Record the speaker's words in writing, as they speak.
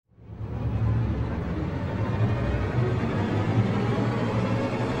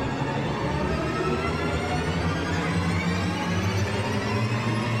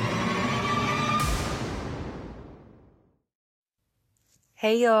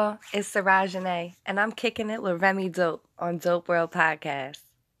Hey y'all, it's Sarajane, and I'm kicking it with Remy Dope on Dope World Podcast.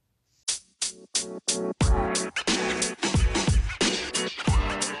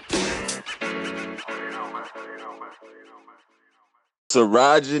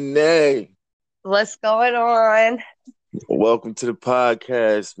 Sarajane, What's going on? welcome to the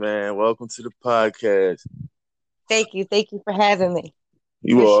podcast, man. Welcome to the podcast. Thank you for having me.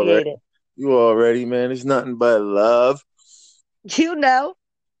 You already, Appreciate it. you already, man. It's nothing but love. You know,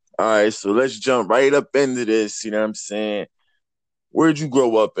 All right, so let's jump right up into this. You know what I'm saying? Where'd you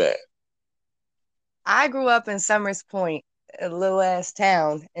grow up at? I grew up in Summers Point, a little ass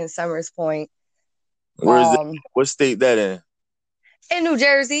town in Summers Point, Where is it? um, What state that in? in New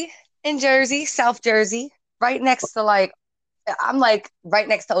Jersey, in Jersey, South Jersey, right next to I'm like right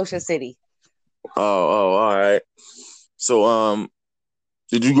next to Ocean City. All right. So,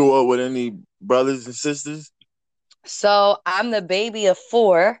 did you grow up with any brothers and sisters? So I'm the baby of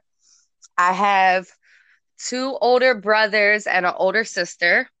four. I have two older brothers and an older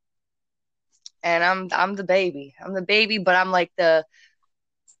sister. And I'm the baby. I'm the baby, but I'm like the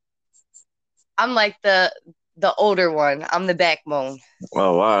older one. I'm the backbone.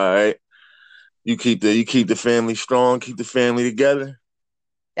 Oh, all right. You keep the family strong, keep the family together.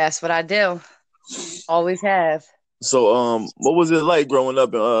 That's what I do. Always have. So, what was it like growing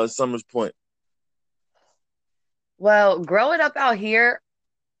up in Summers Point? Well, growing up out here,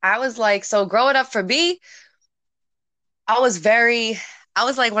 so growing up for me, I was very I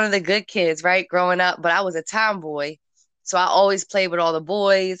was like one of the good kids, right? Growing up, but I was a tomboy. So I always played with all the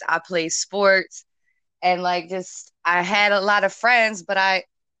boys. I played sports and like just I had a lot of friends, but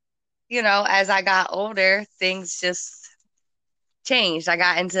as I got older, things just changed. I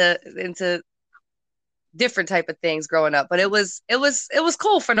got into different type of things growing up, but it was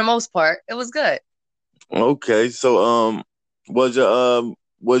cool for the most part. It was good. Okay, so was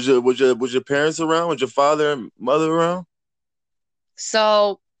your was your parents around? Was your father and mother around?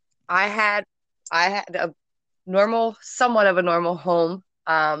 So I had I had a somewhat of a normal home.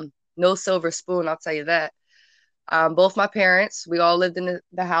 No silver spoon, I'll tell you that. Both my parents, we all lived in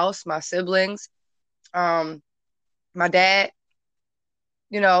the house. My siblings, um, my dad.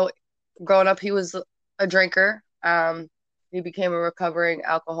 You know, growing up, he was a drinker. He became a recovering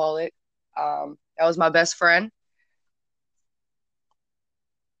alcoholic. That was my best friend.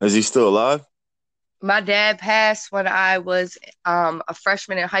 Is he still alive? My dad passed when I was a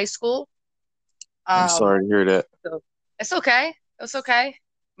freshman in high school. I'm Um, sorry to hear that. so it's okay. It's okay.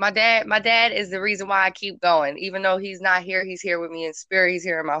 My dad is the reason why I keep going. Even though he's not here, he's here with me in spirit. He's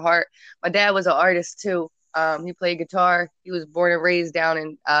here in my heart. My dad was an artist too. He played guitar. He was born and raised down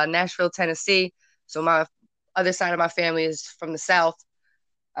in Nashville, Tennessee. So my other side of my family is from the South.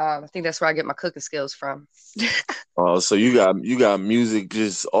 I think that's where I get my cooking skills from. Oh, so you got music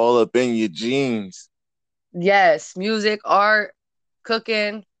just all up in your genes. Yes, music, art,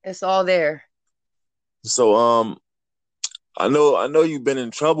 cooking, it's all there. So I know you've been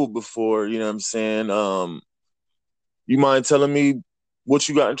in trouble before, you know what I'm saying? You mind telling me what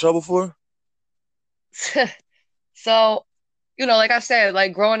you got in trouble for? So, like I said,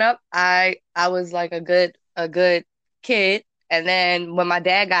 like growing up, I was like a good kid. And then when my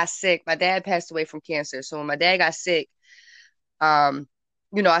dad got sick, my dad passed away from cancer. So when my dad got sick, um,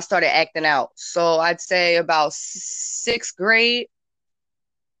 I started acting out. So I'd say about sixth grade,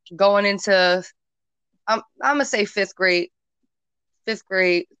 going into I'm gonna say fifth grade,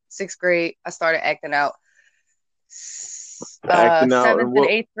 sixth grade, I started acting out. Acting out Seventh and and what?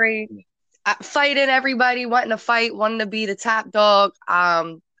 eighth grade, fighting everybody, wanting to fight, wanting to be the top dog.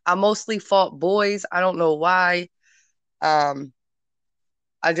 I mostly fought boys. I don't know why. Um,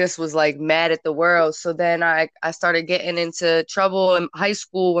 I just was like mad at the world. So then I started getting into trouble in high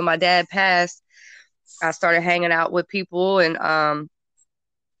school when my dad passed. I started hanging out with people and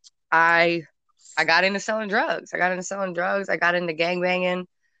I I got into selling drugs. I got into gangbanging.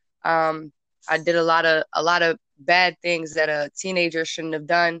 Um, I did a lot of bad things that a teenager shouldn't have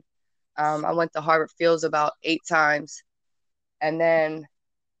done. I went to Harvard Fields about 8 times, and then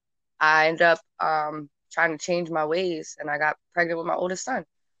I ended up trying to change my ways, and I got pregnant with my oldest son.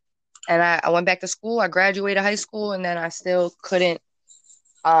 And I went back to school. I graduated high school, and then I still couldn't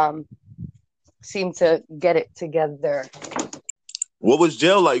um, seem to get it together. What was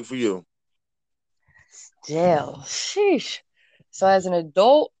jail like for you? Jail, sheesh. So as an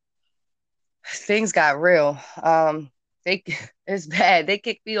adult, things got real. They it's bad. They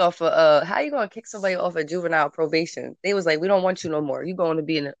kicked me off of how you gonna kick somebody off of juvenile probation? They was like, we don't want you no more. You going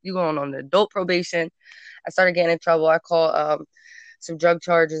on the adult probation. I started getting in trouble. I called some drug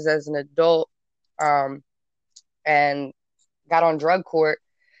charges as an adult. Um and got on drug court.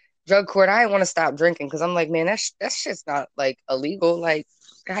 Drug court, I didn't want to stop drinking because I'm like, man, that shit's not like illegal. Like,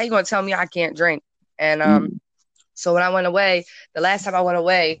 how you gonna tell me I can't drink? And Mm. so when I went away, the last time I went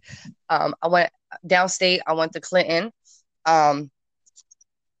away, I went downstate. I went to Clinton. Um,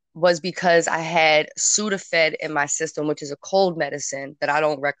 was because I had Sudafed in my system, which is a cold medicine that I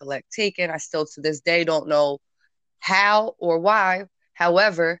don't recollect taking. I still to this day don't know how or why.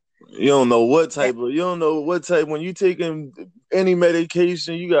 However, You don't know what that, type of, you don't know what type, when you taking any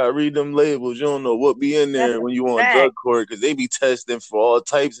medication, you gotta read them labels. You don't know what be in that's there a when you on drug fact. court because they be testing for all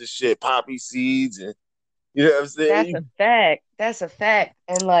types of shit, poppy seeds, and you know what I'm saying? That's a fact. That's a fact.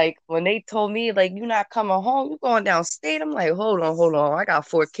 And like when they told me like you're not coming home, you going downstate. I'm like, hold on. I got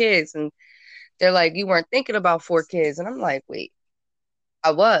 4 kids, and they're like, you weren't thinking about 4 kids, and I'm like, wait,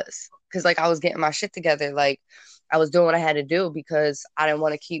 I was, because like I was getting my shit together. Like I was doing what I had to do because I didn't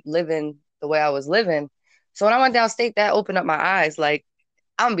want to keep living the way I was living. So when I went downstate, that opened up my eyes. Like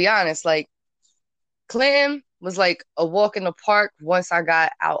I'm gonna be honest, like Clinton was like a walk in the park once I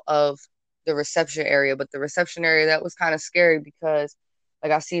got out of the reception area, but the reception area that was kind of scary because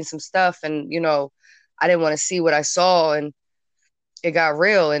like I seen some stuff and I didn't want to see what I saw and it got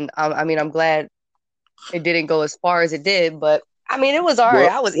real and I mean I'm glad it didn't go as far as it did, but I mean it was all right.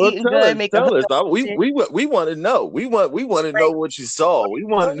 Well, I was well, eating good, making hood tell us. shit. We want to know. We want to know Like, what you saw. We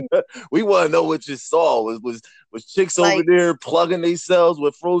want to know what you saw. Was chicks over like there plugging themselves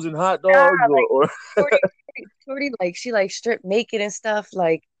with frozen hot nah, dogs like or shorty like she like stripped naked and stuff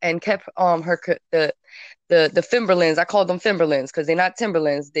like and kept her the Timberlands. I call them Timberlands because they're not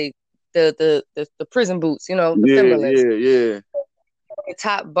Timberlands. They the prison boots, the yeah, Timberlands. yeah, yeah. The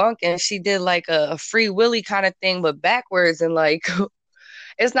top bunk, and she did like a free willy kind of thing, but backwards, and like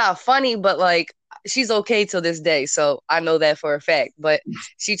it's not funny, but like she's okay till this day, so I know that for a fact. But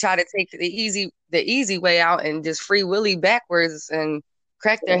she tried to take the easy way out and just free willy backwards and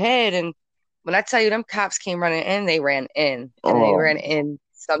crack their head. And when I tell you them cops came running in, they ran in and they Oh, ran in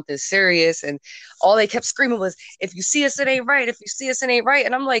something serious. And all they kept screaming was, "If you see us, it ain't right. If you see us, it ain't right."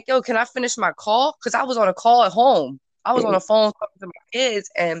 And I'm like, "Yo, can I finish my call?" Because I was on a call at home. I was on a phone talking to my kids,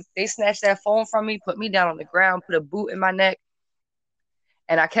 and they snatched that phone from me, put me down on the ground, put a boot in my neck,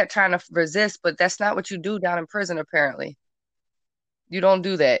 and I kept trying to resist, but that's not what you do down in prison, apparently. You don't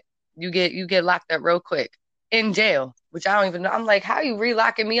do that. You get locked up real quick in jail, which I don't even know. I'm like, how you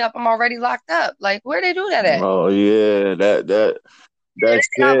relocking me up? I'm already locked up. Like, where they do that at? oh yeah. Yeah, That they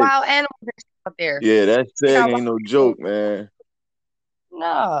got said, wild animals out there. yeah, that They said got ain't no wild animals. joke, man.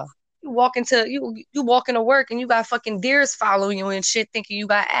 Nah. You walking to work and you got fucking deers following you and shit, thinking you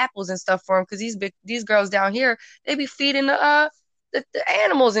got apples and stuff for them because these girls down here they be feeding the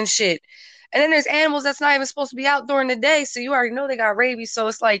animals and shit. And then there's animals that's not even supposed to be out during the day, so you already know they got rabies. So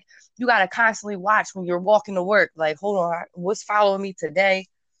it's like you gotta constantly watch when you're walking to work. Like, hold on, what's following me today?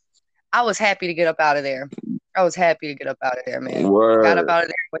 I was happy to get up out of there. I was happy to get up out of there, man. Got up Word. out of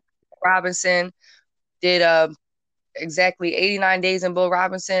there. Went to Robinson, did exactly 89 days in Bill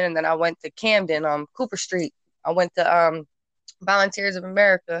Robinson, and then I went to Camden, Cooper Street. I went to Volunteers of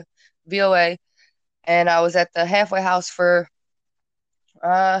America, VOA, and I was at the halfway house for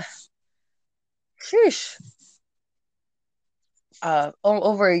uh sheesh,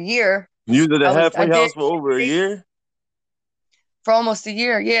 over a year. You was at the I halfway did house for over a year? for almost a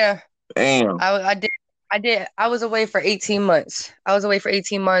year, yeah. Damn. I did. I was away for 18 months. I was away for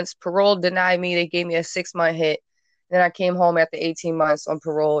 18 months. Parole denied me. They gave me a 6 month hit. Then I came home after 18 months on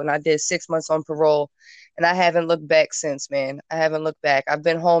parole and I did 6 months on parole. And I haven't looked back since, man. I haven't looked back. I've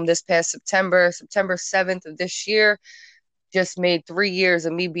been home this past September 7th of this year. Just made 3 years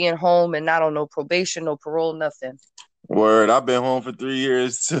of me being home and not on no probation, no parole, nothing. Word. I've been home for 3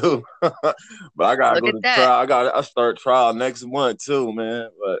 years too. But I gotta Look go at to that. trial. I start trial next month too, man.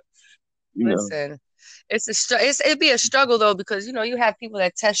 But you know. Listen, it'd be a struggle though because you have people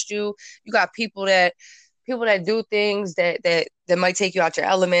that test you. You got people that do things that might take you out your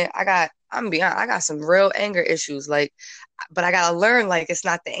element. I'm beyond. I got some real anger issues, like, but I gotta learn like it's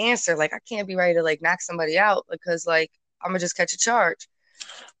not the answer. Like I can't be ready to like knock somebody out because like I'm gonna just catch a charge.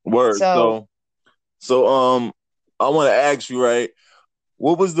 Word. So So I wanna ask you, right?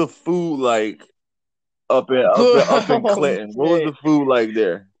 What was the food like up in oh Clinton? What was shit, the food like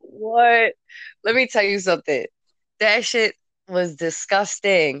there? what? Let me tell you something. That shit was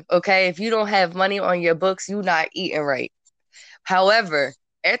disgusting. Okay, if you don't have money on your books, you not eating right. However,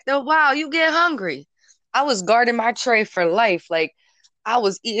 after a while, you get hungry. I was guarding my tray for life. Like, I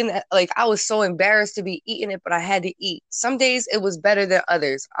was eating, like, I was so embarrassed to be eating it, but I had to eat. Some days it was better than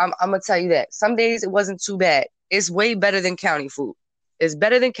others. I'm going to tell you that. Some days it wasn't too bad. It's way better than county food. It's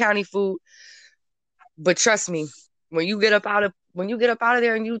better than county food, but trust me. When you get up out of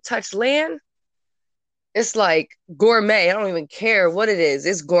there and you touch land, it's like gourmet. I don't even care what it is.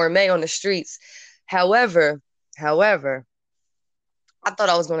 It's gourmet on the streets. However, however, I thought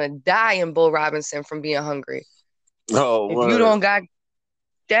I was gonna die in Bull Robinson from being hungry. Oh, If you word. don't got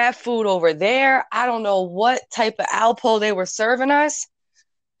that food over there, I don't know what type of Alpo they were serving us,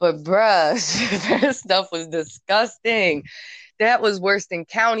 but bruh, that stuff was disgusting. That was worse than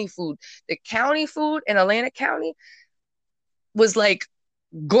county food. The county food in Atlantic County was like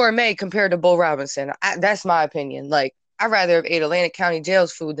gourmet compared to Bull Robinson. That's my opinion. Like, I'd rather have ate Atlantic County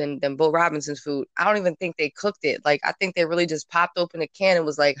Jail's food than Bull Robinson's food. I don't even think they cooked it. Like, I think they really just popped open a can and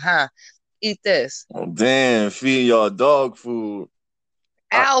was like, huh, eat this. Oh, damn, feeding y'all dog food.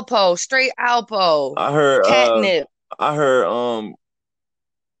 I Alpo, straight Alpo, I heard catnip. I heard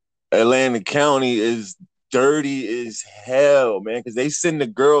Atlantic County is dirty as hell, man, because they send the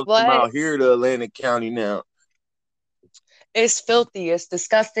girls from But out here to Atlantic County now. it's filthy. It's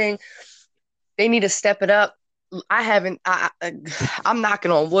disgusting. They need to step it up. I haven't. I'm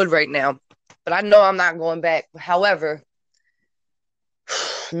knocking on wood right now, but I know I'm not going back. However,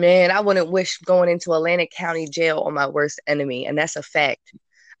 man, I wouldn't wish going into Atlantic County Jail on my worst enemy, and that's a fact.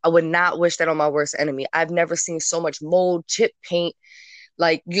 I would not wish that on my worst enemy. I've never seen so much mold, chip paint.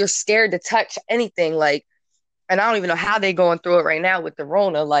 Like, you're scared to touch anything. Like, and I don't even know how they going through it right now with the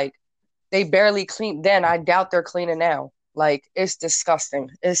Rona. Like, they barely cleaned then. I doubt they're cleaning now. Like, it's disgusting.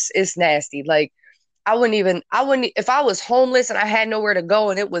 It's nasty. Like, I wouldn't, if I was homeless and I had nowhere to go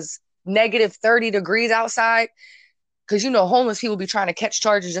and it was negative 30 degrees outside, because, homeless people be trying to catch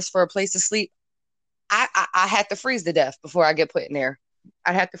charges just for a place to sleep. I had to freeze to death before I get put in there.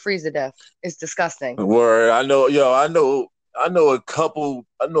 I'd have to freeze to death. It's disgusting. Where I know, yo, I know a couple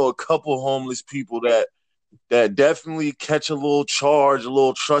homeless people that definitely catch a little charge, a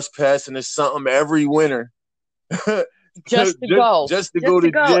little trespassing or something every winter. Just to go. Just to Just go to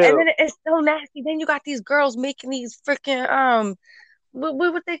to go. And jail. then it's so nasty. Then you got these girls making these freaking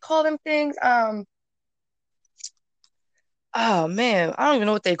what they call them things? Oh man, I don't even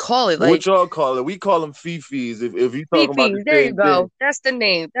know what they call it. What Like, y'all call it? We call them fifis if you talking about the Fifis, there you same thing. go. That's the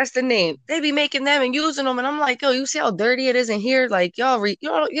name. That's the name. They be making them and using them, and I'm like, yo, you see how dirty it is in here? Like, y'all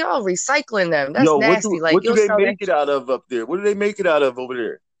recycling them. That's Yo, nasty. Like, what do you'll they sell make that. it out of up there? What do they make it out of over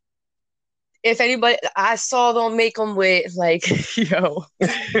there? If anybody, I saw them make them with like, yo.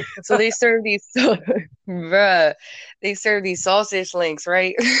 So they serve these, bruh. They serve these sausage links,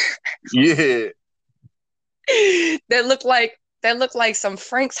 right? Yeah. that look like that look like some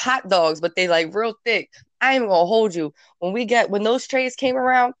Frank's hot dogs, but they like real thick. I ain't gonna hold you. When those trays came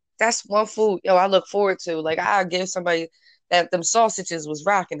around, that's one food I look forward to. Like, I'll give somebody that them sausages was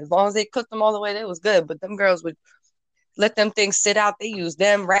rocking. As long as they cooked them all the way, they was good. But them girls would let them things sit out. They use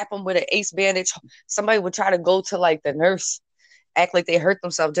them, wrap them with an ace bandage. Somebody would try to go to like the nurse, act like they hurt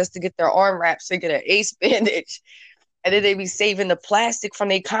themselves just to get their arm wrapped so they get an ace bandage. And then they be saving the plastic from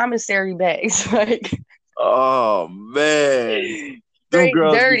their commissary bags. Like, Oh man. Them straight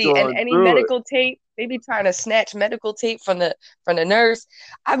girls be dirty. And going any through it. medical tape, they be trying to snatch medical tape from the nurse.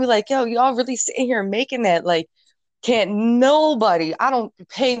 I'd be like, yo, y'all really sitting here making that? Like, can't nobody, I don't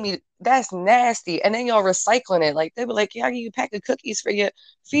pay me. That's nasty. And then y'all recycling it. Like, they be like, yeah, I'll give you a pack of cookies for your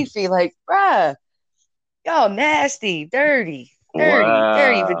Fifi. Like, bruh, y'all nasty, dirty, dirty,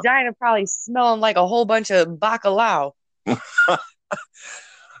 dirty. Wow. Vagina probably smelling like a whole bunch of bacalao. All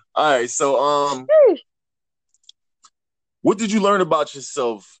right, so what did you learn about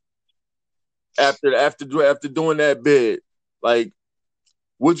yourself after doing that bid? Like,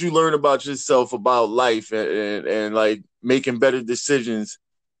 what'd you learn about yourself about life and like making better decisions?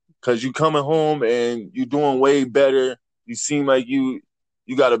 Cause you coming home and you doing way better. You seem like you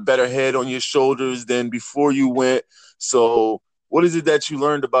got a better head on your shoulders than before you went. So what is it that you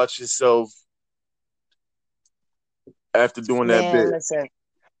learned about yourself after doing that Man, bid? listen.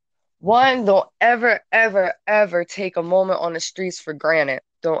 One, don't ever, ever, ever take a moment on the streets for granted.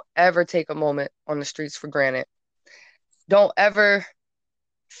 Don't ever take a moment on the streets for granted. Don't ever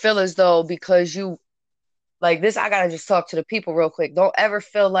feel as though because you like this, I gotta just talk to the people real quick. Don't ever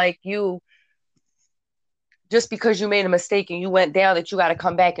feel like just because you made a mistake and you went down that you gotta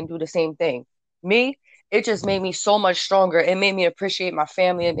come back and do the same thing. Me, it just made me so much stronger. It made me appreciate my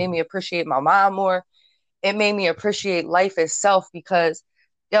family. It made me appreciate my mom more. It made me appreciate life itself because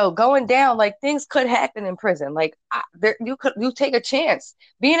going down, like, things could happen in prison. Like, you take a chance.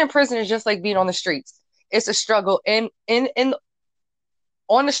 Being in prison is just like being on the streets. It's a struggle in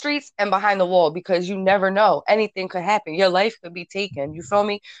on the streets and behind the wall because you never know. Anything could happen. Your life could be taken. You feel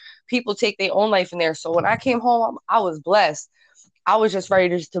me? People take their own life in there. So when I came home, I was blessed. I was just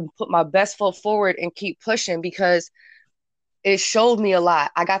ready to put my best foot forward and keep pushing because it showed me a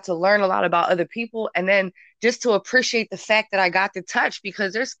lot. I got to learn a lot about other people, and then just to appreciate the fact that I got to touch,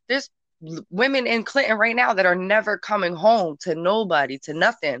 because there's women in Clinton right now that are never coming home to nobody, to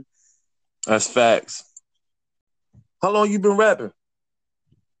nothing. That's facts. How long you been rapping?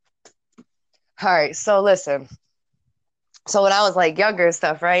 All right, so listen. So when I was like younger and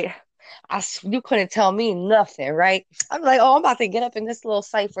stuff, right? You couldn't tell me nothing, right? I'm like, oh, I'm about to get up in this little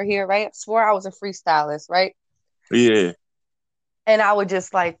cipher here, right? I swore I was a freestylist, right? Yeah. And I would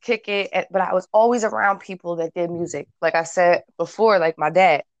just like kick it, but I was always around people that did music. Like I said before, like my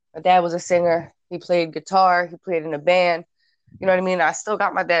dad. My dad was a singer. He played guitar. He played in a band. You know what I mean? I still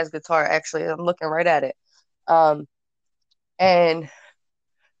got my dad's guitar. Actually, I'm looking right at it. Um, and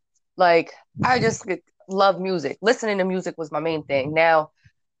like I just love music. Listening to music was my main thing. Now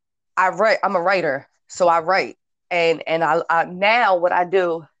I write. I'm a writer, so I write. And I now what I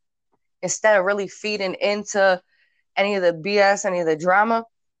do, instead of really feeding into any of the BS, any of the drama,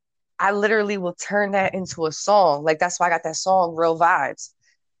 I literally will turn that into a song. Like that's why I got that song, Real Vibes.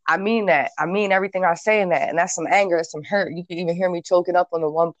 I mean that. I mean everything I say in that. And that's some anger, that's some hurt. You can even hear me choking up on the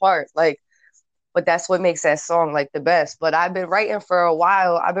one part. Like, but that's what makes that song like the best. But I've been writing for a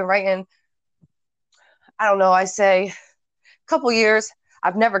while. I've been writing, I don't know, I say a couple years.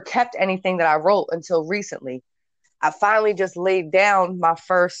 I've never kept anything that I wrote until recently. I finally just laid down my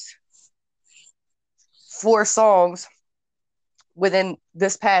first 4 songs within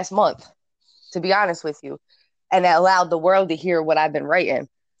this past month, to be honest with you. And that allowed the world to hear what I've been writing.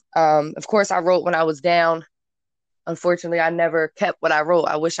 Of course, I wrote when I was down. Unfortunately, I never kept what I wrote.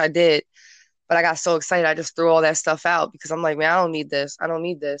 I wish I did, but I got so excited, I just threw all that stuff out because I'm like, man, I don't need this. I don't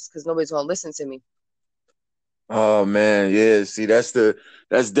need this because nobody's gonna listen to me. Oh man, yeah. See, that's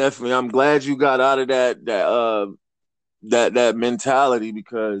definitely. I'm glad you got out of that mentality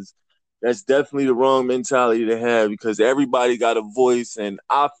because that's definitely the wrong mentality to have because everybody got a voice and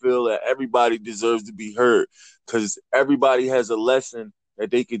I feel that everybody deserves to be heard because everybody has a lesson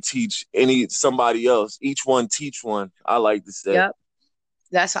that they could teach any somebody else. Each one teach one. I like to say. Yep,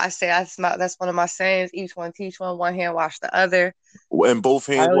 that's what I say. That's one of my sayings. Each one teach one. One hand wash the other. And both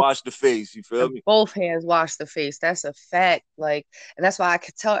I hands always wash the face. You feel and me? both hands wash the face. That's a fact. Like, and that's why I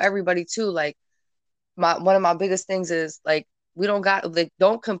could tell everybody too. Like, my one of my biggest things is like we don't got like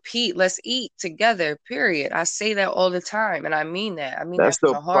don't compete. Let's eat together. Period. I say that all the time, and I mean that. I mean That's that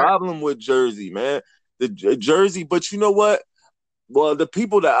from the the heart. problem with Jersey, man. The Jersey, but you know what? Well, the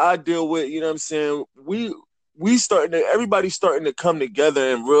people that I deal with, you know what I'm saying, we starting to everybody's starting to come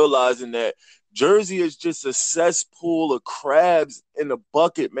together and realizing that Jersey is just a cesspool of crabs in a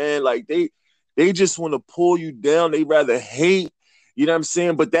bucket, man. Like they just want to pull you down. They rather hate, you know what I'm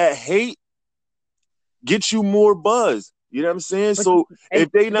saying? But that hate gets you more buzz. You know what I'm saying? But So and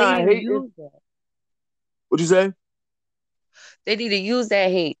if they they not need to hating, use that. what you say? They need to use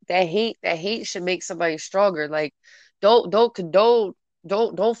that hate. That hate should make somebody stronger. Like, don't condone.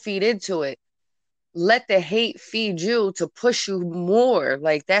 Don't feed into it. Let the hate feed you to push you more.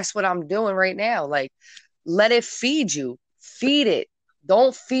 Like that's what I'm doing right now. Like, let it feed you. Feed it.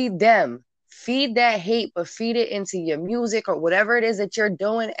 Don't feed them. Feed that hate, but feed it into your music or whatever it is that you're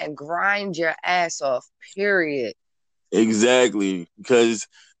doing and grind your ass off. Period. Exactly, because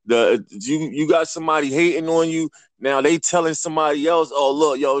you got somebody hating on you. Now they telling somebody else, "Oh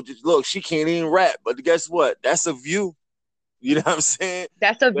look, yo, just look, she can't even rap." But guess what? That's a view. You know what I'm saying?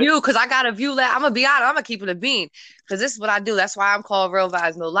 That's a That- view because I got a view that I'm gonna be honest. I'm gonna keep it a bean because this is what I do. That's why I'm called Real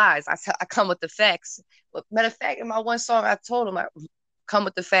Vibes No Lies. I come with the facts. But matter of fact, in my one song, I told him I come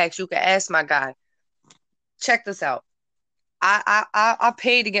with the facts. You can ask my guy. Check this out. I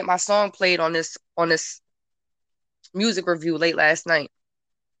paid to get my song played on this music review late last night,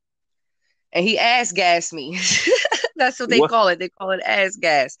 and he ass gassed me. That's what they what call it. They call it ass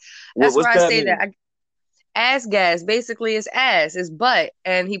gas. what That's what's where I that say that. mean? Ass gas basically is ass, is butt,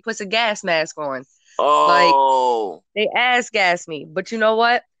 and he puts a gas mask on. Like Oh, they ass gassed me, but you know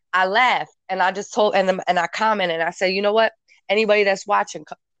what? I laughed and I just told and I commented. And I said, you know what? Anybody that's watching,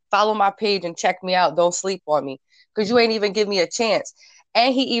 follow my page and check me out. Don't sleep on me because you ain't even give me a chance.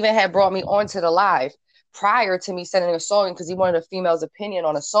 And he even had brought me onto the live prior to me sending a song because he wanted a female's opinion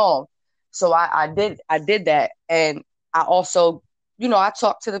on a song. So I did that, and I also, I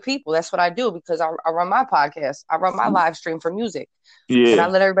talk to the people. That's what I do because I run my podcast. I run my live stream for music, and I yeah,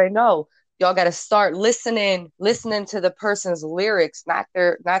 let everybody know y'all got to start listening to the person's lyrics, not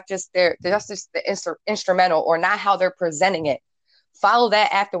just the instrumental or not how they're presenting it. Follow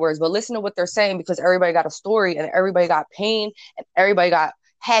that afterwards, but listen to what they're saying because everybody got a story and everybody got pain and everybody got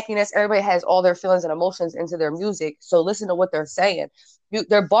happiness. Everybody has all their feelings and emotions into their music. So listen to what they're saying.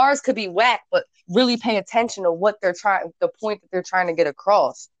 Their bars could be whack, but really pay attention to what they're trying, the point that they're trying to get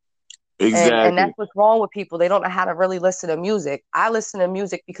across. And Exactly. that's what's wrong with people. They don't know how to really listen to music. I listen to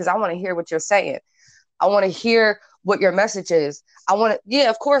music because I want to hear what you're saying. I want to hear what your message is. I want to, yeah,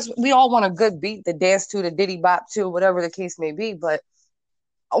 of course, we all want a good beat to dance to, the diddy bop to, whatever the case may be. But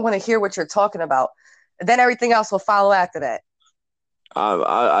I want to hear what you're talking about. And then everything else will follow after that.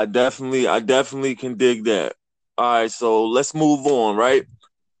 I definitely can dig that. All right, so let's move on, right?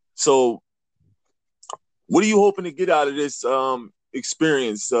 So what are you hoping to get out of this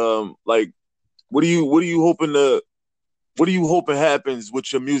experience? Like what are you hoping happens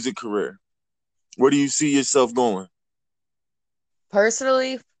with your music career? Where do you see yourself going?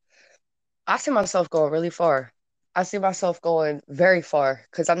 Personally, I see myself going really far. I see myself going very far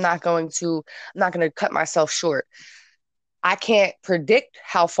because I'm not going to cut myself short. I can't predict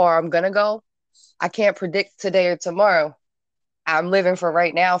how far I'm going to go. I can't predict today or tomorrow. I'm living for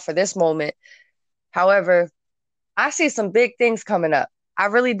right now, for this moment. However, I see some big things coming up. I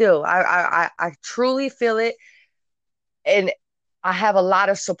really do. I truly feel it. And I have a lot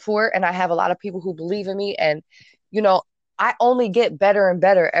of support and I have a lot of people who believe in me. And, you know, I only get better and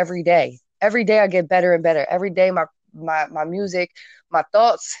better every day. Every day I get better and better. Every day my music, my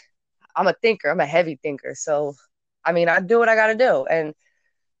thoughts, I'm a thinker. I'm a heavy thinker. So I mean I do what I gotta do. And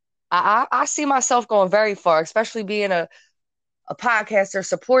I see myself going very far, especially being a podcaster,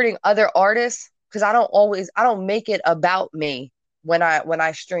 supporting other artists, because I don't make it about me when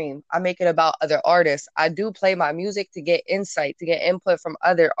I stream. I make it about other artists. I do play my music to get insight, to get input from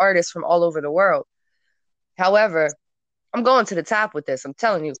other artists from all over the world. However, I'm going to the top with this. I'm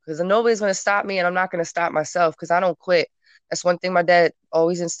telling you, because nobody's going to stop me, and I'm not going to stop myself because I don't quit. That's one thing my dad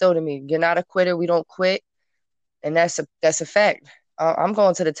always instilled in me. You're not a quitter. We don't quit, and that's a fact. I'm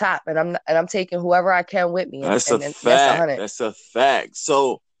going to the top, and I'm taking whoever I can with me, and That's a and that's a fact. hundred. That's a fact.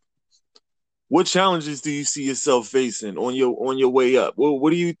 So what challenges do you see yourself facing on your way up? What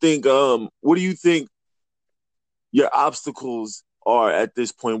do you think what do you think your obstacles are at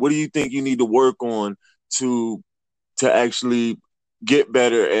this point? What do you think you need to work on to actually get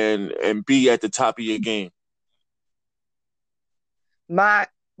better and be at the top of your game? My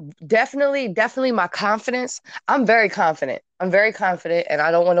definitely my confidence. I'm very confident. I'm very confident, and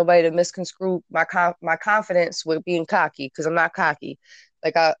I don't want nobody to misconstrue my confidence with being cocky because I'm not cocky.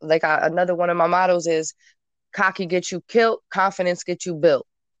 Another one of my mottos is cocky gets you killed, confidence gets you built.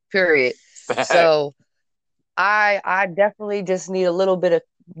 Period. Fact. So I definitely just need little bit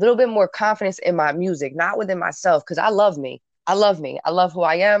more confidence in my music, not within myself, because I love me. I love me. I love who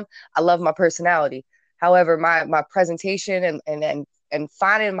I am. I love my personality. However, my presentation and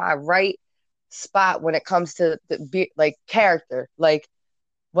finding my right spot when it comes to like character, like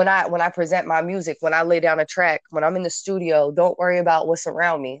when I present my music, when I lay down a track, when I'm in the studio, don't worry about what's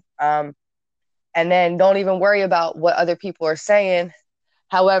around me. And then don't even worry about what other people are saying.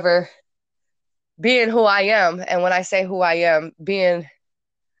 However, being who I am, and when I say who I am, being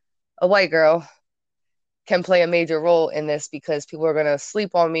a white girl can play a major role in this because people are gonna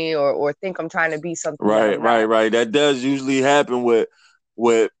sleep on me or think I'm trying to be something that Right, I'm right, not. right. That does usually happen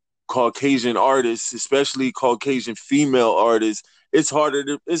with Caucasian artists, especially Caucasian female artists. It's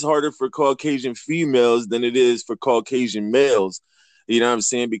harder for Caucasian females than it is for Caucasian males. You know what I'm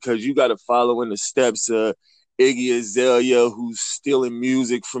saying? Because you got to follow in the steps of Iggy Azalea, who's stealing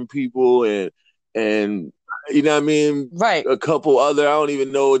music from people, and you know what I mean. Right. A couple other, I don't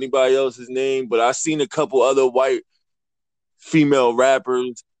even know anybody else's name, but I seen a couple other white female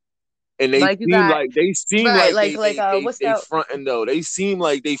rappers and Like you got they seem right, like what's they that? fronting though. They seem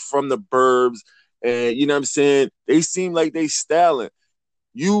like they from the burbs, and you know what I'm saying. They seem like they styling.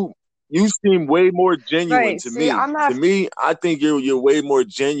 You you seem way more genuine Right. to See, me. I'm To not me, I think you're way more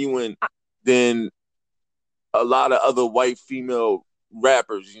genuine than a lot of other white female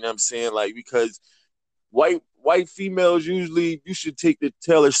rappers. You know what I'm saying? Like because white females usually you should take the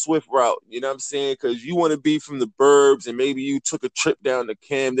Taylor Swift route. You know what I'm saying? Because you want to be from the burbs and maybe you took a trip down to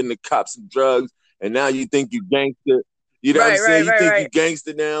Camden to cop some drugs and now you think you gangster. You know what I'm right, saying? right, You right, think you right.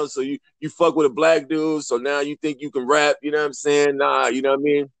 gangster now, so you fuck with a black dude, so now you think you can rap. You know what I'm saying? Nah, you know what I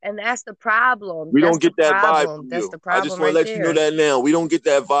mean? And that's the problem. We That's don't the get that vibe problem. from That's you. the I just problem want to right let you know there. that now. We don't get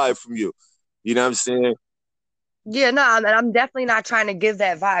that vibe from you. You know what I'm saying? Yeah, no, and I'm definitely not trying to give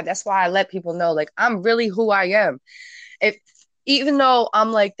that vibe. That's why I let people know, like, I'm really who I am. If Even though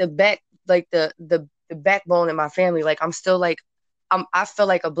I'm like like the backbone in my family, like I'm still like I feel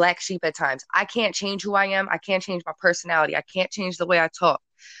like a black sheep at times. I can't change who I am. I can't change my personality. I can't change the way I talk.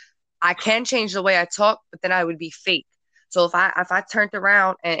 I can change the way I talk, but then I would be fake. So if I turned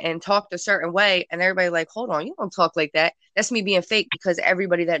around and talked a certain way and everybody like, hold on, you don't talk like that. That's me being fake because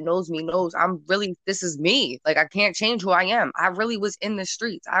everybody that knows me knows I'm really this is me. Like I can't change who I am. I really was in the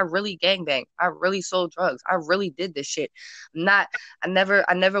streets. I really gangbanged. I really sold drugs. I really did this shit. Not I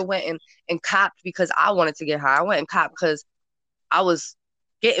never went and copped because I wanted to get high. I went and copped because I was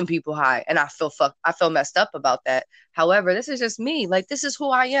getting people high and I feel messed up about that. However, this is just me. Like this is who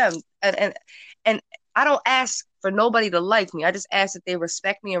I am. And I don't ask for nobody to like me. I just ask that they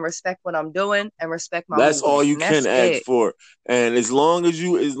respect me and respect what I'm doing and respect my That's all movement. you And can that's ask it. for. And as long as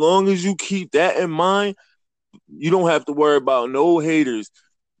you keep that in mind, you don't have to worry about no haters.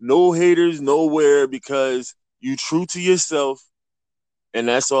 No haters nowhere because you true to yourself and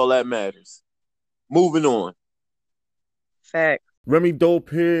that's all that matters. Moving on. Fact. Remy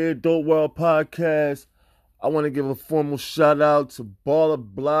Dope here, Dope World Podcast. I want to give a formal shout out to Baller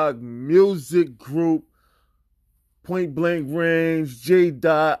Block Music Group, Point Blank Range, J.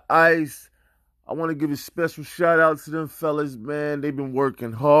 Dot, Ice. I want to give a special shout out to them fellas, man. They've been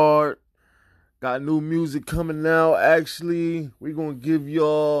working hard. Got new music coming out. Actually, we're going to give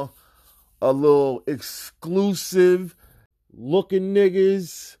y'all a little exclusive looking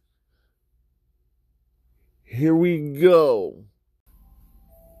niggas. Here we go.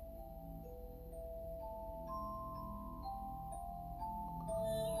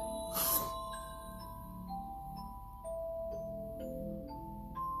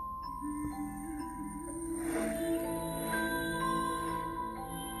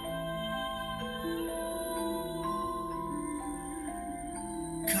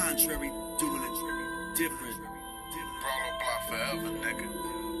 Contrary, doing it different. Brought block forever, nigga.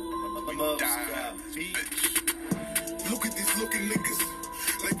 We die, bitch. Look at these looking niggas.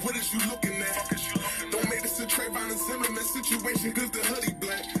 Like, what is you looking at? Don't make this a Trayvon and Zimmerman situation, cause the hoodie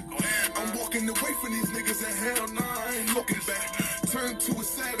black. I'm walking away from these niggas and hell nah, I ain't looking back. Turned to a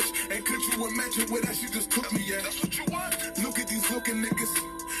savage, and could you imagine where that shit just took me at? That's what you want. Look at these looking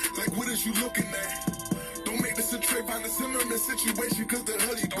niggas. Like, what is you looking at? Don't make this a Trayvon and Zimmerman situation, cause the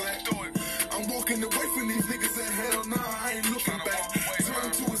hoodie black. I'm walking away from these niggas and hell nah, I ain't looking back.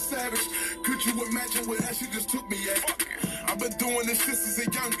 Turned to a savage, could you imagine where that shit just took me at? I've been doing this shit since a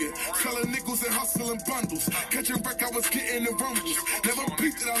youngin', selling nickels and hustling bundles. Catching wreck, I was getting in rumbles. Never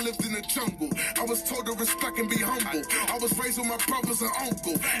peeped that I lived in the jungle. I was told to respect and be humble. I was raised with my brothers and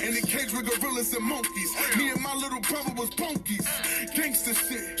uncle, in the cage with gorillas and monkeys. Me and my little brother was bunkies. Gangsta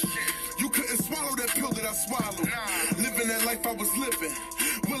shit. You couldn't swallow that pill that I swallowed. Living that life I was living,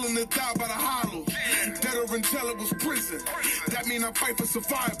 willing to die by the hollow. Dead or in jail, it was prison. That mean I fight for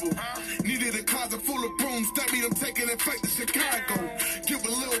survival. Needed a closet full of brooms. That mean I'm taking that flight to Chicago. Get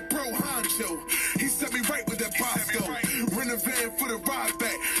with little bro Honcho. He set me right with that Bosco. Rent a van for the ride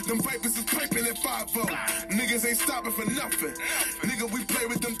back. Them vipers is piping at 5-0. Niggas ain't stopping for nothing. Nigga, we play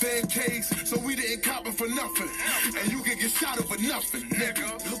with them damn K's, so we didn't cop it for nothing. And you can get shot up for nothing,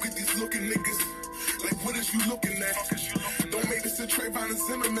 nigga. Look at these looking niggas. Like, what is you looking at? Don't make this a Trayvon and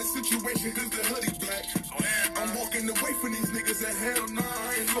Zimmerman situation, cause the hoodie black. I'm walking away from these niggas and hell nah,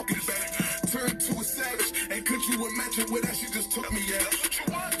 I ain't looking back. Turned to a savage, and could you imagine where that shit just took me at?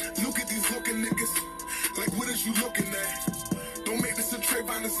 Look at these looking niggas. Like, what is you looking at? Don't make this a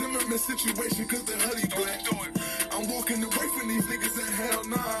Trayvon and Zimmerman situation, cause the hoodie black. I'm walking away from these niggas and hell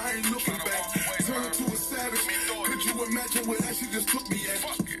nah, I ain't looking back. Turned to a savage, could you imagine where that shit just took me at?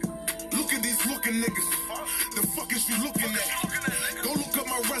 Look at these looking niggas. The fuck is you looking at? Go look up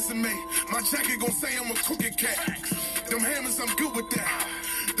my resume. My jacket gon' say I'm a crooked cat. Them hammers, I'm good with that.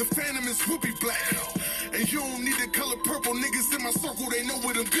 The Phantom is ruby black. And you don't need the color purple. Niggas in my circle, they know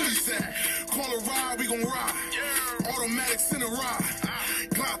where them goodies at. Call a ride, we gon' ride. Automatics in a ride.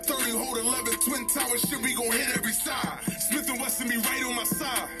 Glock 30, hold 11, twin tower shit, we gon' hit every side. Smith and Wesson be right on my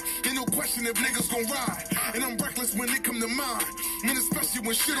side. Ain't no question if niggas gon' ride. And I'm reckless when it come to mine. And especially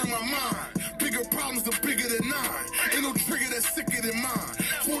when shit on my mind. Bigger problems, the bigger than 9. Ain't no trigger that's sicker than mine.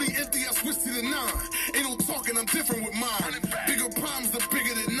 40 empty, I switch to the 9. Ain't no talking, I'm different with mine. Bigger problems, the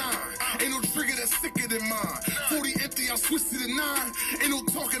bigger than 9. Ain't no trigger that's sicker than mine. 40 empty, I switch to the 9. Ain't no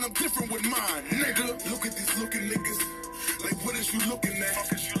talking, I'm different with mine. Nigga, look at these looking niggas. Like, what is you looking at?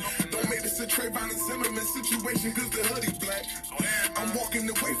 Don't make this a Trayvon and Zimmerman situation, cause the hoodie black. I'm walking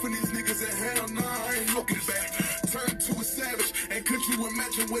away from these niggas and hell nah, I ain't looking back. Turned to a savage, and could you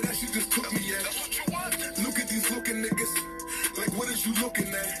imagine where that shit just took me at? Look at these looking niggas. Like, what is you looking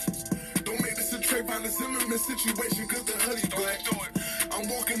at? Don't make this a Trayvon and Zimmerman situation, cause the hoodie black. I'm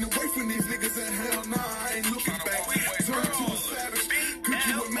walking away from these niggas and hell nah, I ain't looking back. Turned to a savage, could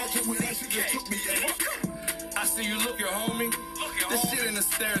you imagine where that shit just took me at? I see you looking, homie. This shit ain't a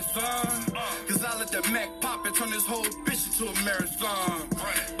stairs, son. Cause I let that Mac pop and turn this whole bitch to a marathon.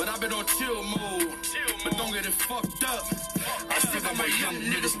 But I've been on chill mode. But don't get it fucked up. I still got my young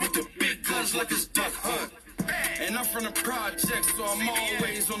niggas with the big guns like it's duck hunt. And I'm from the project, so I'm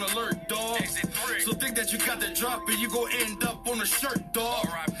always on alert, dog. So think that you got the drop and you gon' end up on a shirt, dog.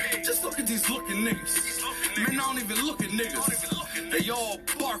 Just look at these looking niggas. Man, I don't even look at niggas. They all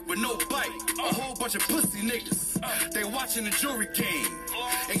bark with no bite. A whole bunch of pussy niggas. They watching the jewelry game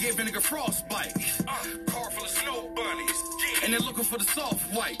and giving nigga frostbite. Car full of snow bunnies. And they're looking for the soft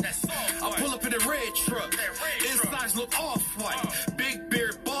white. I pull up in a red truck. Insides look off-white. Big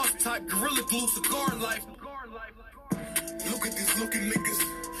beard, boss type, gorilla glue, cigar life. Look at these looking niggas.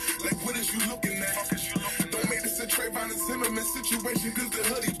 Like, what is you looking at? Don't make this a Trayvon and Zimmerman situation, cause the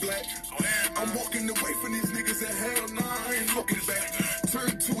hoodie black. I'm walking away from these niggas and hell nah, I ain't looking back.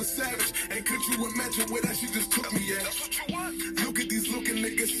 Turned to a savage, and could you imagine where that shit just took me at? Look at these looking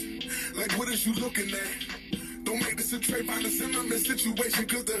niggas. Like, what is you looking at? Don't make this a Trayvon and Zimmerman situation,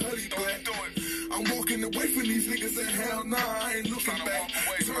 cause the hoodie black. I'm walking away from these niggas and hell nah, I ain't looking back.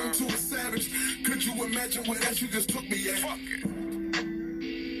 Turned to a savage. Could you imagine where that shit just took me at? Fuck it.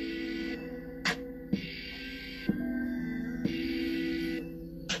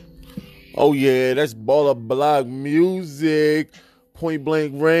 Oh yeah, that's Baller Block Music, Point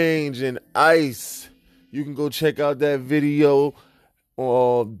Blank Range, and Ice. You can go check out that video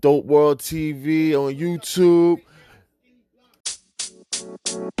on Dope World TV on YouTube.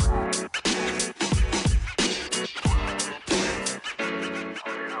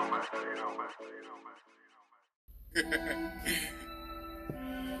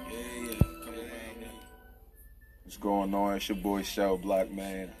 What's going on? It's your boy Shell Block,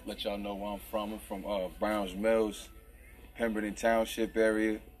 man. Let y'all know where I'm from. I'm from Browns Mills, Pemberton Township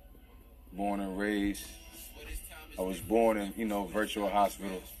area. Born and raised. I was born in, virtual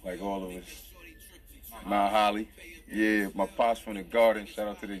hospital, like all of us. Mount Holly. Yeah, my pops from the Garden. Shout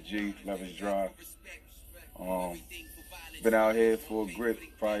out to the G, Levis Drive. Been out here for a grip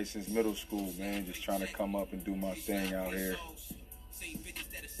probably since middle school, man. Just trying to come up and do my thing out here.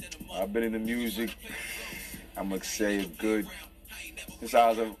 I've been in the music, I'm going to say a good, since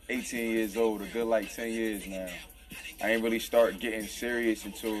I was 18 years old, a good like 10 years now. I ain't really start getting serious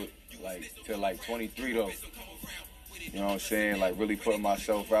until like 23 though. You know what I'm saying? Like really putting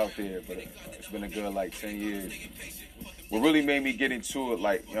myself out there, but it's been a good like 10 years. What really made me get into it,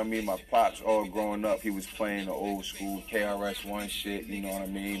 like, you know what I mean, my pops all growing up, he was playing the old school KRS-One shit, you know what I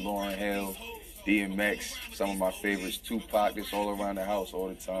mean, Lauryn Hill, DMX, some of my favorites, Tupac, just all around the house all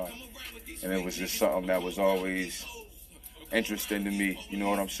the time. And it was just something that was always interesting to me, you know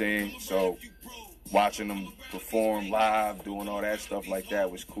what I'm saying? So watching them perform live, doing all that stuff like that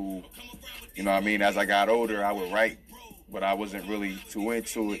was cool. You know what I mean? As I got older, I would write, but I wasn't really too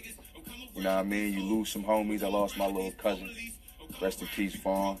into it. You know what I mean? You lose some homies. I lost my little cousin. Rest in peace,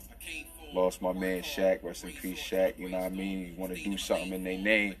 Fawn. Lost my man, Shaq. Rest in peace, Shaq. You know what I mean? You want to do something in their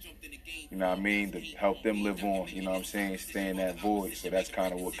name, you know what I mean, to help them live on, you know what I'm saying, stay in that void. So that's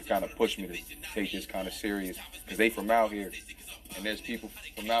kind of what kind of pushed me to take this kind of serious. Because they from out here. And there's people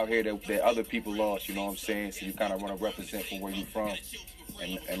from out here that other people lost, you know what I'm saying? So you kind of want to represent from where you from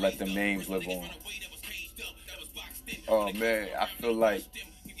and let them names live on. Oh, man, I feel like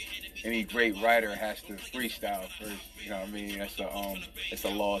any great writer has to freestyle first, you know what I mean? It's a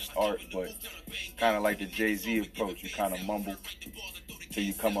lost art, but kind of like the Jay-Z approach. You kind of mumble till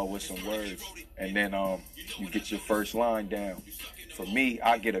you come up with some words, and then you get your first line down. For me,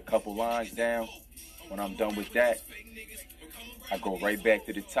 I get a couple lines down. When I'm done with that, I go right back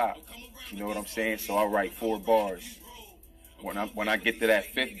to the top. You know what I'm saying? So I write 4 bars. When I get to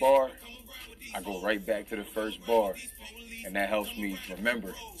that 5th bar, I go right back to the first bar. And that helps me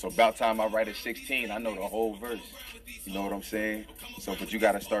remember. So about time I write a 16, I know the whole verse. You know what I'm saying? So, but you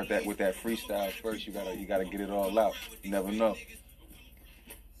gotta start that with that freestyle first. You gotta get it all out. You never know.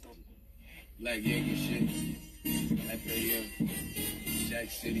 Black Yankee shit. FAM.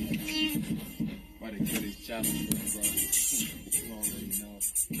 Jack City. About to kill this challenge, bro. You already know.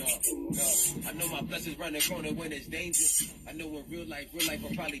 No. I know my blessings round the corner when it's danger. I know in real life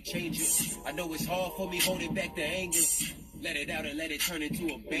will probably change it. I know it's hard for me holding back the anger. Let it out and let it turn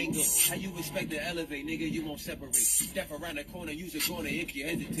into a banger. How you expect to elevate, nigga? You won't separate. Step around the corner, use a corner if you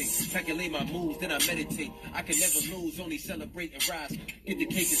hesitate. Calculate my moves, then I meditate. I can never lose, only celebrate and rise. Get the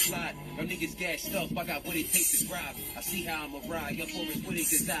cake and slide. Y'all niggas gassed up, I got what it takes to drive. I see how I'm a ride, your forest with it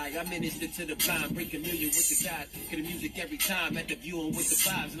desire. I minister to the blind, break a million with the guys. Get the music every time at the view and with the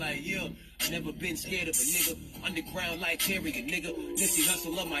vibes like, yeah. Never been scared of a nigga. Underground like carrier, nigga. Nipsey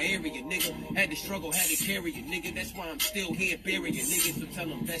hustle up my area, nigga. Had to struggle, had to carry it, nigga. That's why I'm still here burying niggas. So tell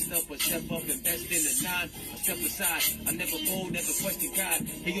them best up or step up, invest in the nine or step aside. I never bold, never question God.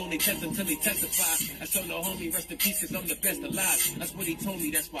 He only test until he testify. I told no homie, rest in peace, cause I'm the best alive. That's what he told me,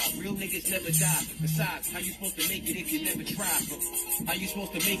 that's why real niggas never die. Besides, how you supposed to make it if you never try? How you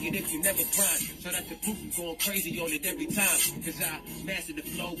supposed to make it if you never grind? So that's the proof I'm going crazy on it every time. Cause I master the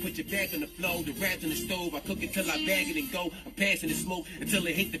flow, put your back on the flow, the rats on the stove. I cook it till I bag it and go. I'm passing the smoke until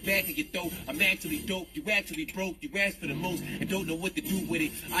it hit the back of your throat. I'm actually dope, you actually broke. You asked for the most and don't know what to do with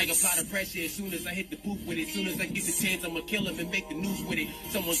it. I apply the pressure as soon as I hit the booth with it. As soon as I get the chance, I'ma kill him and make the news with it.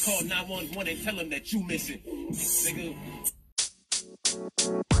 Someone call 911 and tell him that you missing. Nigga.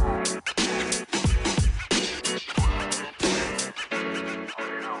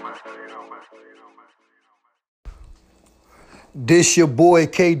 This your boy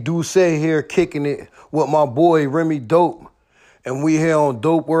K Duce here, kicking it with my boy Remy Dope. And we here on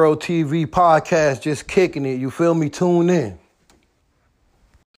Dope World TV podcast, just kicking it. You feel me? Tune in.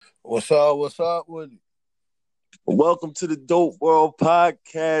 What's up with it? Welcome to the Dope World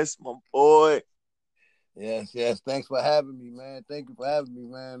Podcast, my boy. Yes. Thanks for having me, man. Thank you for having me,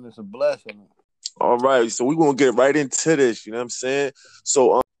 man. It's a blessing. All right, so we're going to get right into this, you know what I'm saying?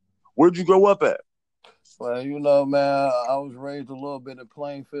 So, where'd you grow up at? Well, you know, man, I was raised a little bit in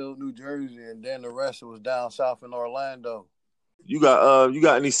Plainfield, New Jersey, and then the rest was down south in Orlando. You got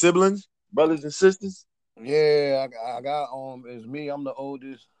any siblings, brothers and sisters? Yeah, I got it's me. I'm the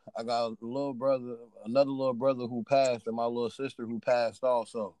oldest. I got a little brother, another little brother who passed, and my little sister who passed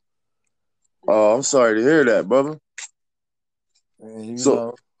also. Oh, I'm sorry to hear that, brother. And,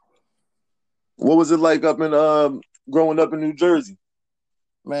 So, what was it like up in growing up in New Jersey?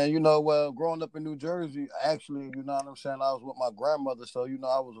 Man, well, growing up in New Jersey, actually, you know what I'm saying, I was with my grandmother, so,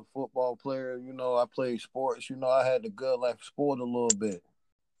 I was a football player, I played sports, I had the good life sport a little bit.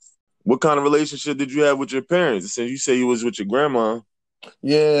 What kind of relationship did you have with your parents? Since you say you was with your grandma.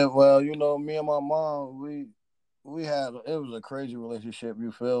 Yeah, well, me and my mom, it was a crazy relationship,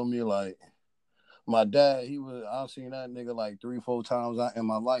 you feel me? Like, my dad, I've seen that nigga like 3-4 times in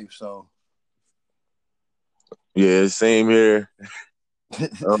my life, so. Yeah, same here. I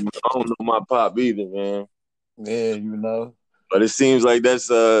don't know my pop either, man. Yeah, But it seems like that's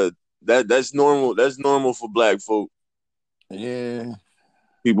normal. That's normal for black folk. Yeah.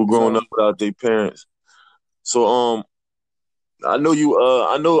 People growing up without their parents. So I know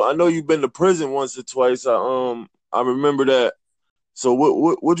you've been to prison once or twice. I remember that. So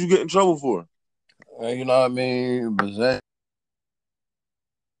what'd you get in trouble for? You know what I mean? Possession.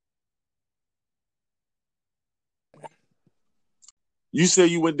 You say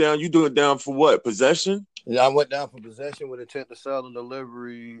you went down. You do it down for what? Possession? Yeah, I went down for possession with intent to sell and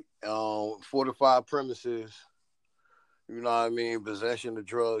delivery, fortified premises. You know what I mean? Possession of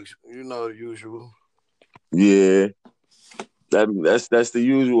drugs. You know the usual. Yeah, that's the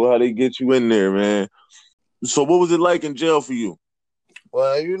usual how they get you in there, man. So what was it like in jail for you?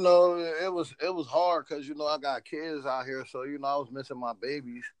 Well, it was hard because I got kids out here, so I was missing my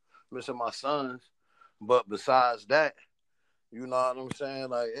babies, missing my sons. But besides that, you know what I'm saying?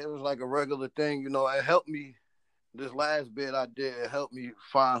 Like, it was like a regular thing. It helped me. This last bit I did, it helped me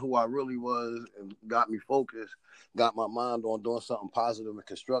find who I really was and got me focused, got my mind on doing something positive and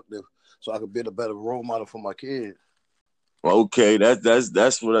constructive so I could be a better role model for my kids. Okay,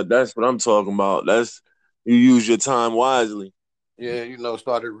 that's what I'm talking about. That's you use your time wisely. Yeah,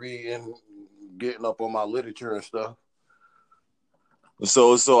 started reading, getting up on my literature and stuff.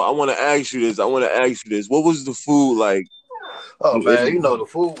 So I want to ask you this. What was the food like? Oh, man, the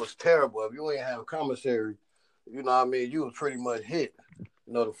food was terrible. If you ain't have commissary, you know what I mean, you was pretty much hit.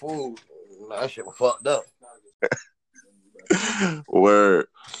 The food, that shit was fucked up. Where,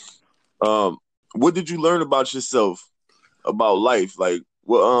 what did you learn about yourself, about life? Like,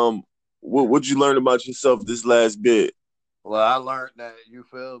 what'd you learn about yourself this last bit? Well, I learned that, you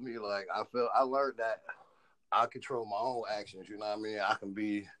feel me? Like, I learned that I control my own actions, you know what I mean? I can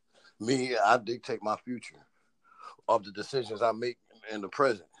be me. I dictate my future of the decisions I make in the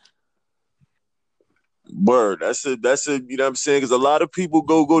present. Word. That's a, you know what I'm saying? Because a lot of people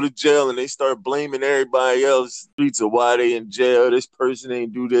go to jail and they start blaming everybody else, streets, or why they in jail. This person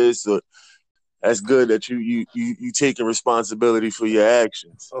ain't do this. Or that's good that you taking responsibility for your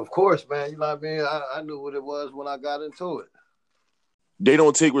actions. Of course, man. You know what I mean? I knew what it was when I got into it. They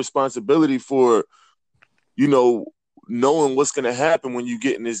don't take responsibility for, knowing what's going to happen when you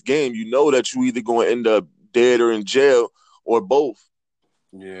get in this game. You know that you either going to end up dead or in jail or both.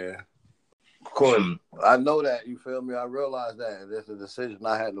 Yeah. Of course. I know that, you feel me? I realized that. That's a decision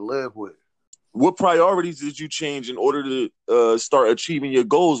I had to live with. What priorities did you change in order to start achieving your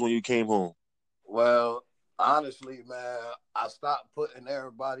goals when you came home? Well, honestly, man, I stopped putting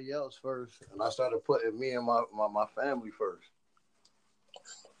everybody else first, and I started putting me and my family first.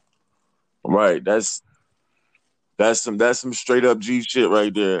 Right. That's some straight up G shit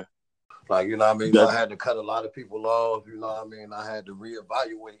right there. Like, you know what I mean? So That I had to cut a lot of people off, you know what I mean? I had to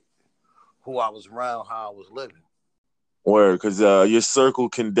reevaluate who I was around, how I was living. word, because your circle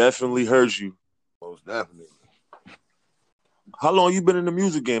can definitely hurt you. Most definitely. How long you been in the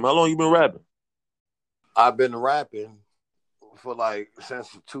music game? How long you been rapping? I've been rapping for like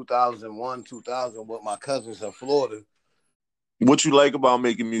since 2001, 2000 with my cousins in Florida. What you like about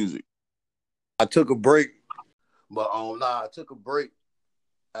making music? I took a break, but I took a break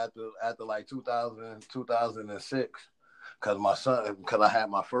after like 2000, 2006 because I had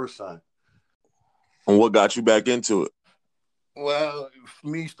my first son. And what got you back into it? Well,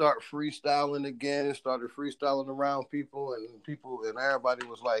 me start freestyling again, started freestyling around people and everybody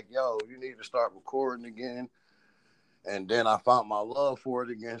was like, yo, you need to start recording again. And then I found my love for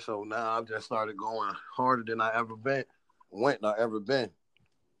it again. So now I've just started going harder than I ever been.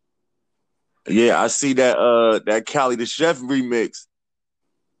 Yeah, I see that Cali the Chef remix.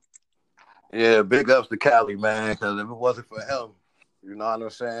 Yeah, big ups to Cali, man, because if it wasn't for him, you know what I'm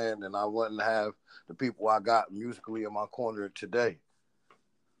saying, then I wouldn't have the people I got musically in my corner today.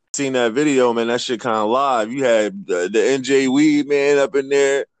 Seen that video, man. That shit kind of live. You had the NJ Weed man up in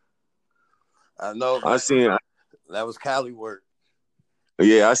there. I know, I man. seen, That was Cali work.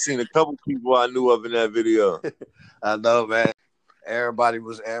 yeah, I seen a couple people I knew of in that video. I know, man. Everybody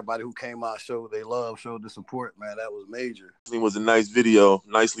who came out showed they love, showed the support, man. That was major. It was a nice video,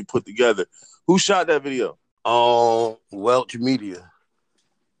 nicely put together. Who shot that video? Welch Media.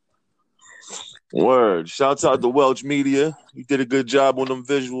 Word. Shouts out to Welch Media. You did a good job on them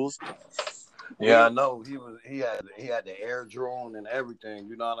visuals. Yeah, I know. He had the air drone and everything.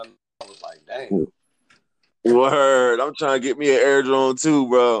 You know what I mean? I was like, damn. Word. I'm trying to get me an air drone too,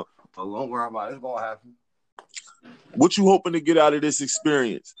 bro. So don't worry about it. It's gonna happen. What you hoping to get out of this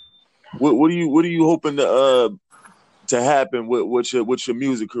experience? What are you hoping to happen with your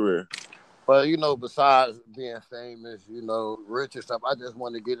music career? But you know, besides being famous, you know, rich and stuff, I just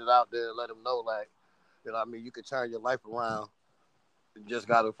want to get it out there and let them know, like, you know what I mean, you can turn your life around. You just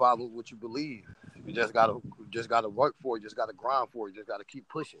gotta follow what you believe. You just gotta work for it, you just gotta grind for it, you just gotta keep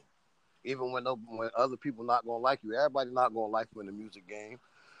pushing. Even when other people not gonna like you. Everybody not gonna like you in the music game.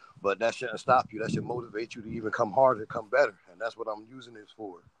 But that shouldn't stop you. That should motivate you to even come harder, come better. And that's what I'm using this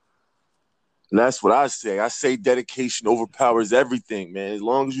for. That's what I say. I say dedication overpowers everything, man. As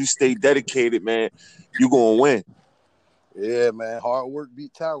long as you stay dedicated, man, you're going to win. Yeah, man. Hard work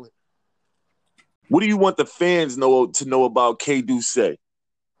beat talent. What do you want the fans to know about K Duce? You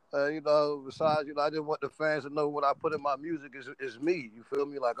know, besides, you know, I just want the fans to know what I put in my music is me. You feel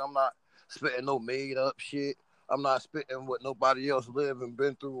me? Like, I'm not spitting no made up shit. I'm not spitting what nobody else lived and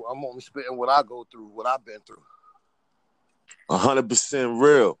been through. I'm only spitting what I go through, what I've been through. 100%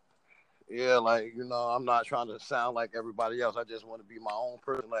 real. Yeah, like, you know, I'm not trying to sound like everybody else. I just want to be my own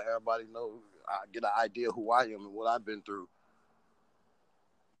person, let everybody know, I get an idea who I am and what I've been through.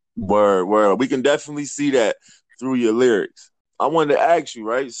 Word. We can definitely see that through your lyrics. I wanted to ask you,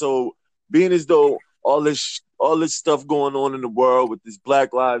 right? So, being as though all this stuff going on in the world with this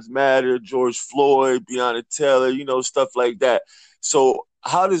Black Lives Matter, George Floyd, Breonna Taylor, you know, stuff like that. So,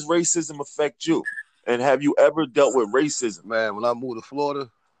 how does racism affect you? And have you ever dealt with racism? Man, when I moved to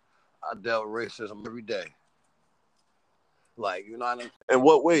Florida, I dealt with racism every day. Like, you know what I mean? In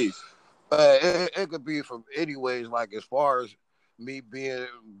what ways? It could be from any ways. Like, as far as me being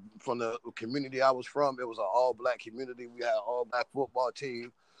from the community I was from, it was an all-black community. We had an all-black football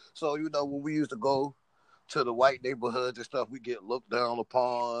team. So, you know, when we used to go to the white neighborhoods and stuff, we get looked down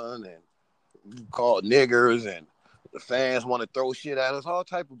upon and called niggers, and the fans want to throw shit at us, all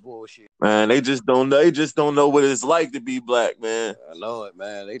type of bullshit. Man, they just don't know. They just don't know what it's like to be black, man. I know it,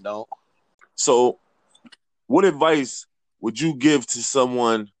 man. They don't. So, what advice would you give to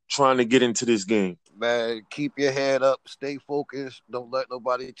someone trying to get into this game? Man, keep your head up, stay focused, don't let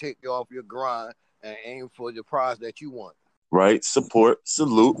nobody take you off your grind, and aim for the prize that you want. Right? Support,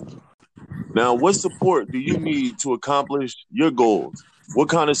 salute. Now, what support do you need to accomplish your goals? What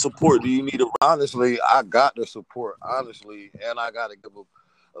kind of support do you need? Honestly, I got the support, honestly, and I got to give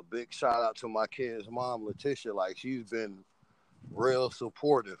a big shout out to my kid's mom, Letitia. Like, she's been real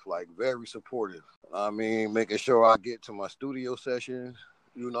supportive, like very supportive. I mean, making sure I get to my studio sessions,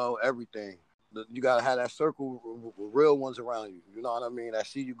 you know, everything. You got to have that circle with real ones around you. You know what I mean? That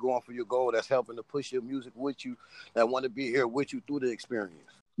see you going for your goal, that's helping to push your music with you, that want to be here with you through the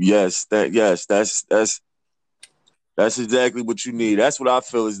experience. That's exactly what you need. That's what I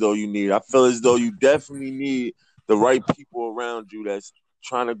feel as though you need. I feel as though you definitely need the right people around you that's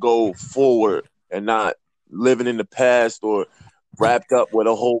trying to go forward and not living in the past or wrapped up with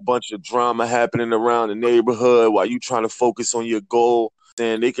a whole bunch of drama happening around the neighborhood while you trying to focus on your goal.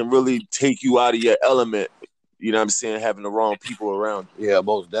 And they can really take you out of your element. You know what I'm saying? Having the wrong people around you. Yeah,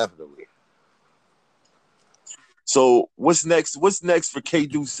 most definitely. So what's next? What's next for K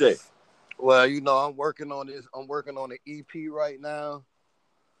Duce? Well, I'm working on this. I'm working on an EP right now.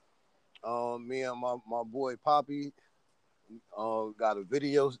 Me and my boy Poppy got a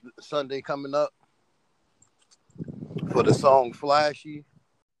video Sunday coming up for the song Flashy.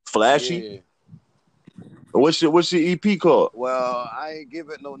 Flashy? Yeah. What's your EP called? Well, I ain't give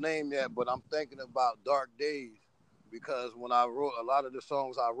it no name yet, but I'm thinking about Dark Days because when I wrote a lot of the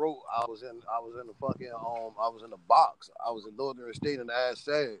songs I wrote, I was in the fucking I was in the box. I was in Northern State and ass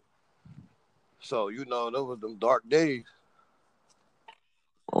sad. So those was them dark days.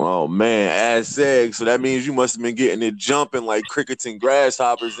 Oh man, ass sag. So that means you must have been getting it jumping like crickets and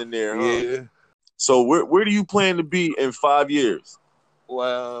grasshoppers in there, huh? Yeah. So where do you plan to be in 5 years?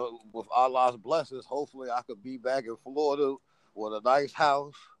 Well, with Allah's blessings, hopefully I could be back in Florida with a nice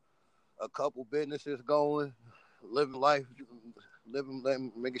house, a couple businesses going, living life,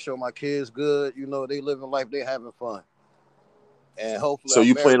 making sure my kids good. They living life, they having fun. And hopefully So I'm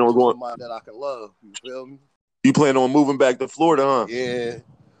you married plan on to going? somebody that I can love. You feel me? You plan on moving back to Florida, huh? Yeah.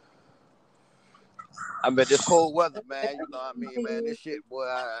 I mean, this cold weather, man. You know what I mean, man. This shit, boy,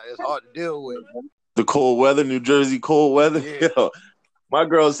 it's hard to deal with. The cold weather, New Jersey cold weather. Yeah. Yo, my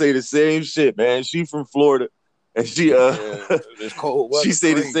girl say the same shit, man. She from Florida, and she this cold weather. She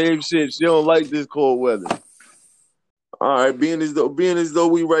say crazy. the same shit. She don't like this cold weather. All right, being as though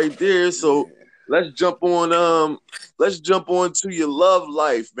we right there, so let's jump on to your love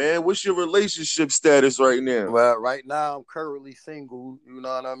life, man. What's your relationship status right now? Well, right now I'm currently single. You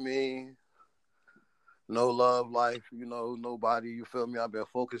know what I mean? No love life, nobody. You feel me? I've been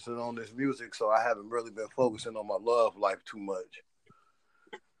focusing on this music, so I haven't really been focusing on my love life too much.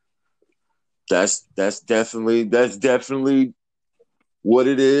 That's definitely what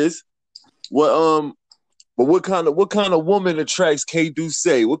it is. But what kind of woman attracts K Duce?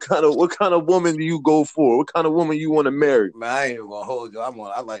 What kind of woman do you go for? What kind of woman you want to marry? Man, I ain't even gonna hold you.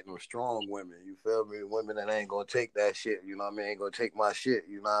 I like them strong women. You feel me? Women that ain't gonna take that shit. You know what I mean? Ain't gonna take my shit.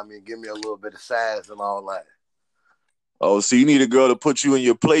 You know what I mean? Give me a little bit of sass and all that. Oh, so you need a girl to put you in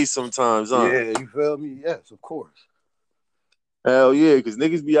your place sometimes, huh? Yeah, you feel me? Yes, of course. Hell yeah, because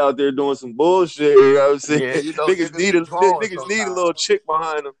niggas be out there doing some bullshit. You know what I'm saying? Yeah, niggas need a little chick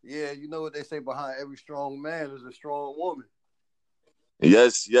behind them. Yeah, you know what they say, behind every strong man is a strong woman.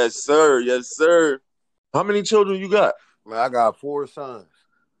 Yes, sir. How many children you got? Man, I got 4 sons.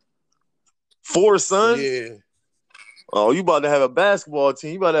 4 sons? Yeah. Oh, you about to have a basketball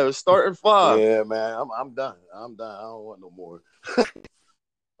team. You about to have a starting 5. Yeah, man. I'm done. I don't want no more.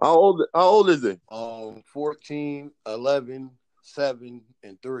 How old is it? 14, 11, 7,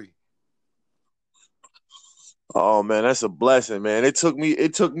 and 3. Oh man, that's a blessing, man. It took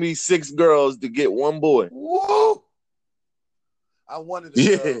me 6 girls to get 1 boy. Whoa! I wanted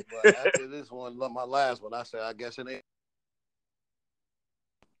a girl, but after this one, my last one, I said, I guess it ain't.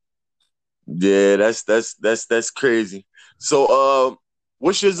 Yeah, that's crazy. So,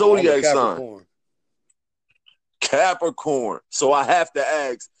 what's your zodiac sign? Capricorn. So I have to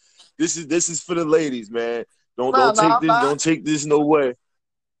ask. This is for the ladies, man. Don't take this no way.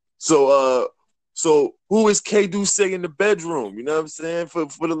 So who is K Duce in the bedroom? You know what I'm saying? For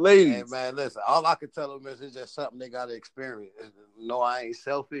the ladies. Hey man, listen, all I can tell them is it's just something they gotta experience. No, I ain't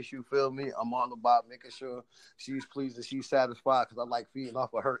selfish, you feel me? I'm all about making sure she's pleased and she's satisfied because I like feeding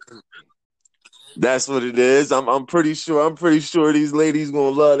off of her. That's what it is. I'm pretty sure these ladies gonna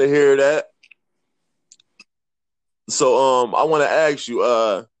love to hear that. So I wanna ask you,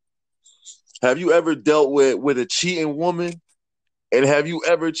 have you ever dealt with a cheating woman? And have you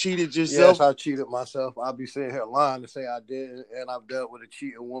ever cheated yourself? Yes, I cheated myself. I'll be sitting here lying to say I did, and I've dealt with a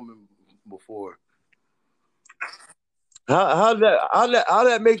cheating woman before. How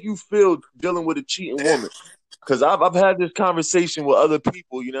that make you feel dealing with a cheating woman? Because I've had this conversation with other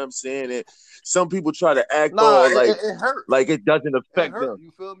people, you know what I'm saying? And some people try to act it hurt. Like it doesn't affect them.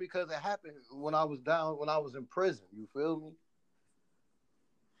 You feel me? Because it happened when I was down, when I was in prison. You feel me?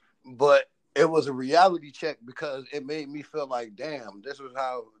 But it was a reality check because it made me feel like, damn, this is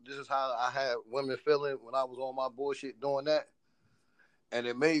how I had women feeling when I was on my bullshit doing that. And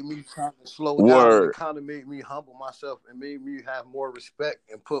it made me kind of slow down. And it kind of made me humble myself and made me have more respect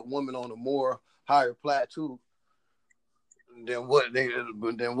and put women on a more higher plateau. than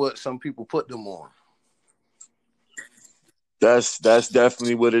what some people put them on. That's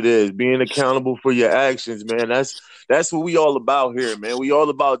definitely what it is. Being accountable for your actions, man. That's what we all about here, man. We all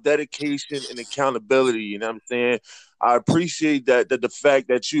about dedication and accountability. You know what I'm saying? I appreciate that the fact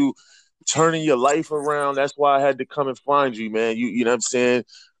that you turning your life around. That's why I had to come and find you, man. You know what I'm saying?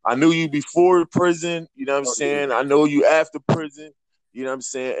 I knew you before prison, you know what I'm Oh, yeah. saying? I know you after prison, you know what I'm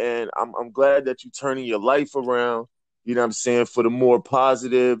saying? And I'm glad that you turning your life around, you know what I'm saying, for the more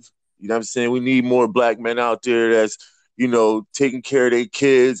positive, you know what I'm saying? We need more black men out there that's, taking care of their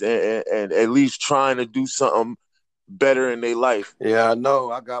kids and at least trying to do something better in their life. Yeah, I know.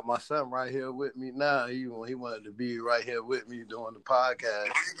 I got my son right here with me now. He wanted to be right here with me doing the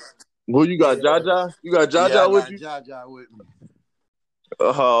podcast. Well, you got Yeah. Jaja? You got Yeah, I Jaja with got you? Jaja with me.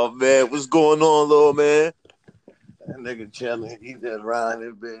 Oh, man. What's going on, little man? That nigga chilling. He just riding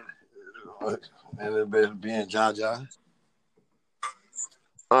his bed. And his bed being Jaja.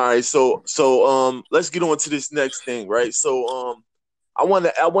 All right, so let's get on to this next thing, right? So I want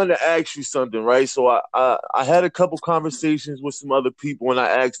to ask you something, right? So I had a couple conversations with some other people and I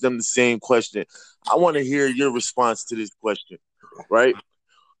asked them the same question. I want to hear your response to this question, right?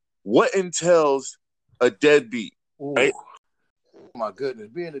 What entails a deadbeat, right? Oh my goodness,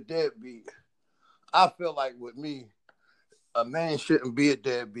 being a deadbeat, I feel like with me, a man shouldn't be a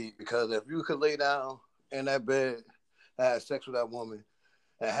deadbeat because if you could lay down in that bed, have sex with that woman,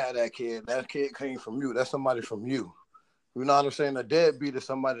 and have that kid came from you. That's somebody from you. You know what I'm saying? A deadbeat is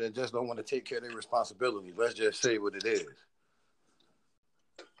somebody that just don't want to take care of their responsibilities. Let's just say what it is.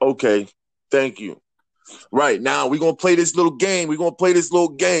 Okay, thank you. Right, now we're going to play this little game. We're going to play this little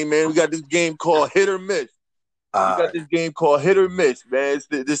game, man. We got this game called Hit or Miss. We got this game called Hit or Miss, man.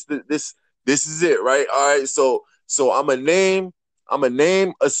 This is it, right? All right, so I'm a name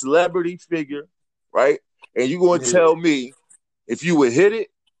a celebrity figure, right? And you're going to tell me if you would hit it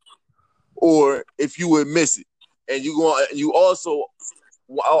or if you would miss it. And I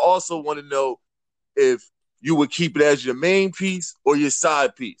also want to know if you would keep it as your main piece or your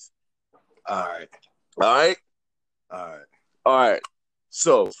side piece. All right. All right? All right. All right.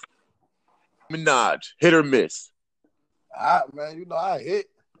 So, Minaj, hit or miss? Man, I hit.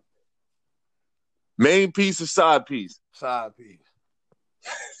 Main piece or side piece? Side piece.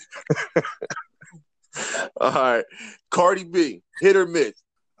 All right. Cardi B, hit or miss?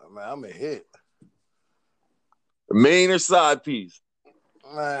 Man, I'm a hit. Main or side piece?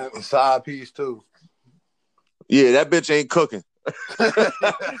 Man, side piece too. Yeah, that bitch ain't cooking.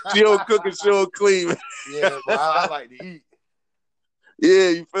 She don't cook and she don't clean. Yeah, but I like to eat. Yeah,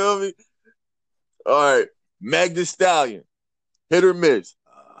 you feel me? All right. Meg Thee Stallion, hit or miss?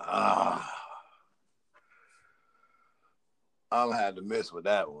 I'm gonna have to miss with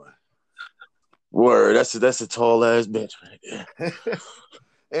that one. Word, that's a tall ass bitch right there.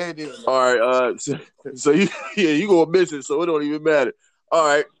 All right, so you gonna miss it, so it don't even matter. All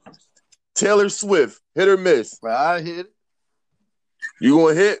right, Taylor Swift, hit or miss? I hit it. You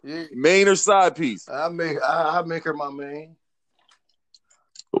gonna hit? Yeah. Main or side piece? I make her my main.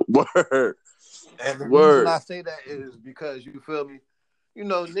 Word. And the reason I say that is because you feel me,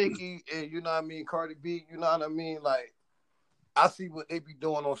 Nicki and you know what I mean, Cardi B, you know what I mean? Like, I see what they be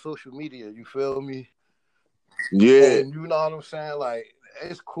doing on social media, you feel me? Yeah. And you know what I'm saying? Like,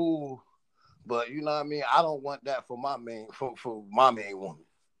 it's cool, but you know what I mean? I don't want that for my main woman.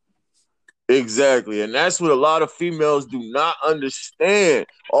 Exactly. And that's what a lot of females do not understand.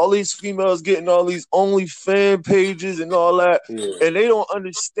 All these females getting all these OnlyFans pages and all that. Yeah. And they don't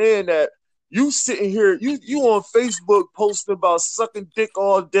understand that you sitting here, you on Facebook posting about sucking dick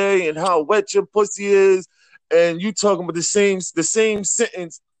all day and how wet your pussy is, and you talking about the same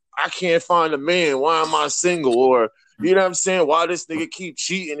sentence, I can't find a man, why am I single? Or, you know what I'm saying, why this nigga keep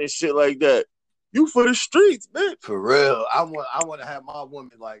cheating and shit like that. You for the streets, man. For real. I want to have my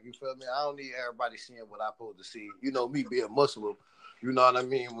woman, like, you feel me? I don't need everybody seeing what I'm supposed to see. You know, me being Muslim, you know what I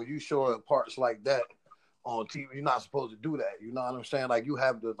mean? When you show parts like that on TV, you're not supposed to do that. You know what I'm saying? Like, you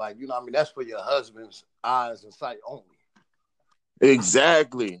have to, like, you know what I mean? That's for your husband's eyes and sight only.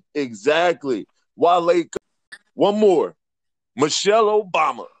 Exactly. Wale, one more. Michelle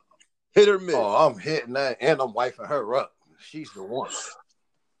Obama, hit or miss? Oh, I'm hitting that, and I'm wifing her up. She's the one.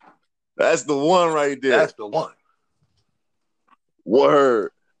 That's the one right there. That's the one.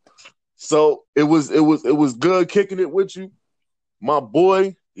 Word. So it was good kicking it with you, my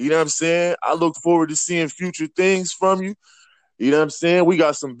boy. You know what I'm saying? I look forward to seeing future things from you. You know what I'm saying? We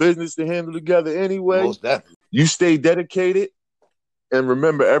got some business to handle together anyway. Most definitely. You stay dedicated, and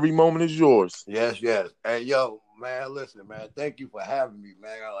remember, every moment is yours. Yes. Hey, yo, man, listen, man. Thank you for having me,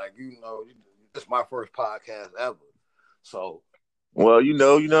 man. Like, this is my first podcast ever. So Well, you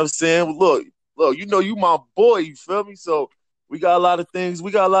know what I'm saying? Well, look, you my boy, you feel me? So we got a lot of things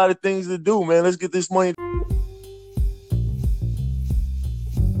to do, man. Let's get this money.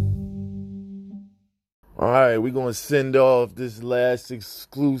 All right, we're going to send off this last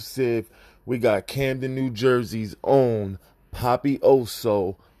exclusive. We got Camden, New Jersey's own Poppy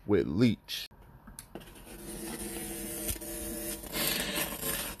Oso with Leech.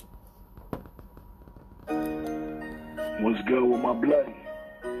 What's good with my bloody?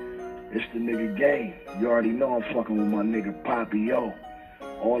 It's the nigga game. You already know I'm fucking with my nigga Poppy O.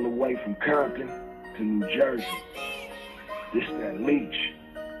 All the way from Compton to New Jersey. This that leech.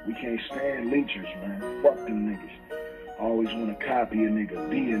 We can't stand leechers, man. Fuck them niggas. Always wanna copy a nigga,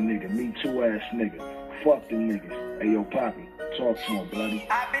 be a nigga, me too ass nigga. Fuck them niggas. Hey yo, Poppy, talk to him, bloody.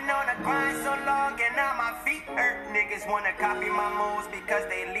 I've been on the grind so long and now my feet hurt. Niggas wanna copy my moves because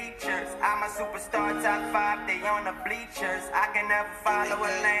they leechers. I'm a superstar, top 5, they on the bleachers. I can never follow a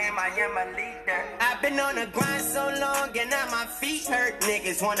lane, I am a leader. I've been on the grind so long and now my feet hurt.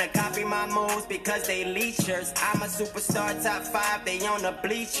 Niggas wanna copy my moves because they leechers. I'm a superstar, top 5, they on the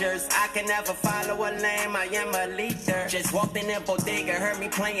bleachers. I can never follow a lane, I am a leader. Just walked in the bodega, heard me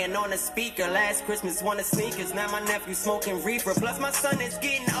playing on the speaker. Last Christmas wanted sneakers, now my nephew smoking reefer. Plus my son is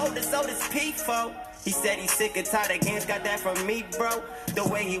getting older, so this P4. He said he's sick and tired of games, got that from me, bro. The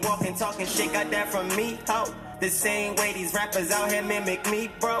way he walking, talking shit, got that from me, ho. The same way these rappers out here mimic me,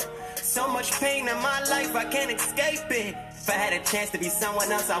 bro. So much pain in my life, I can't escape it. If I had a chance to be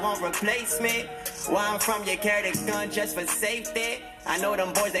someone else, I won't replace me. Where I'm from, you carry the gun just for safety. I know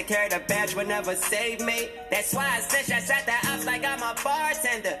them boys that carry the badge would never save me. That's why I snitch, I shot the ops like I'm a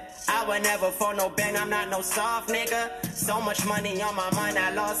bartender. I would never fall no bang, I'm not no soft nigga. So much money on my mind,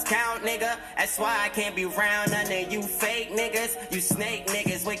 I lost count, nigga. That's why I can't be round none of you fake niggas. You snake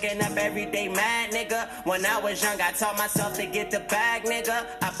niggas, waking up every day mad, nigga. When I was young, I taught myself to get the bag, nigga.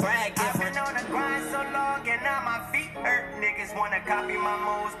 I brag different. I've been on the grind so long and now my feet hurt. Niggas wanna copy my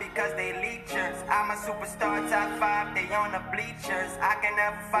moves because they leechers. I'm a superstar, top 5, they on the bleachers. I can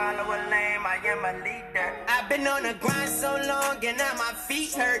never follow a lane, I am a leader. I've been on the grind so long and now my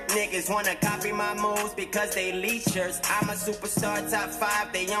feet hurt. Niggas wanna copy my moves because they leechers. I'm a superstar, top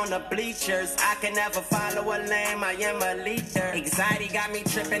 5, they on the bleachers. I can never follow a lane, I am a leader. Anxiety got me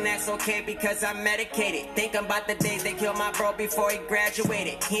tripping, that's okay because I'm medicated. Think about the days they killed my bro before he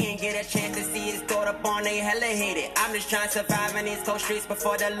graduated. He didn't get a chance to see his daughter born, they hella hated. I'm just trying to survive in these cold streets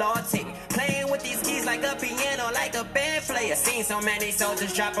before the law take me. Playing with these keys like a piano, like a band player. Seen so many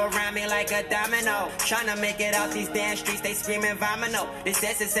soldiers drop around me like a domino. Trying to make it out these damn streets, they screaming vomino. This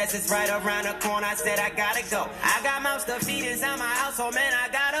success is right around the corner, I said I gotta go. I got mouths to feed inside my household, man, I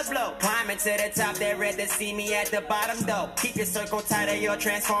gotta blow. Climbing to the top, they're ready to see me at the bottom though. Keep your circle tighter, you'll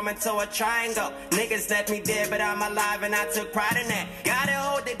transform into a triangle. Niggas left me dead, but I'm alive and I took pride in that. Gotta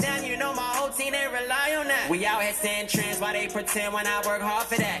hold it down, you know my whole team, they rely on that. We out here saying trends while they pretend when I work hard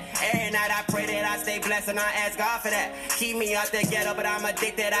for that. Every night I pray that I stay blessed and I ask God for that. Keep me out the ghetto, but I'm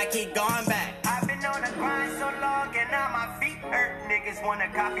addicted, I keep going back. I've been on the grind so long and now my feet hurt. Niggas wanna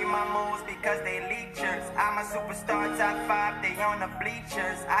copy my moves because they leechers. I'm a superstar, top 5, they on the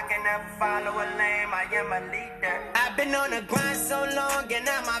bleachers. I can never follow a lane, I am a leader. I've been on the grind so long and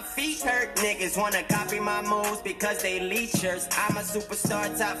now my feet hurt. Niggas wanna copy my moves because they leechers. I'm a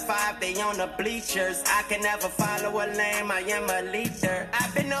superstar, top 5, they on the bleachers. I can never follow a lane, I am a leader.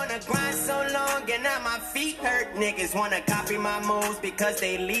 I've been on the grind so long and now my feet hurt. Niggas wanna copy my moves because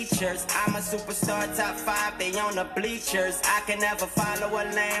they leechers. I'm a superstar, top 5, they on the bleachers. I can never follow a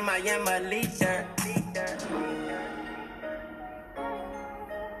lane, I am a leader.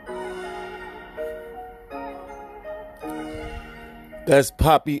 That's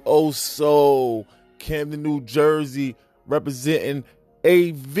Poppy Oso, Camden, New Jersey, representing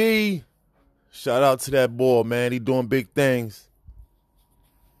AV. Shout out to that boy, man. He doing big things.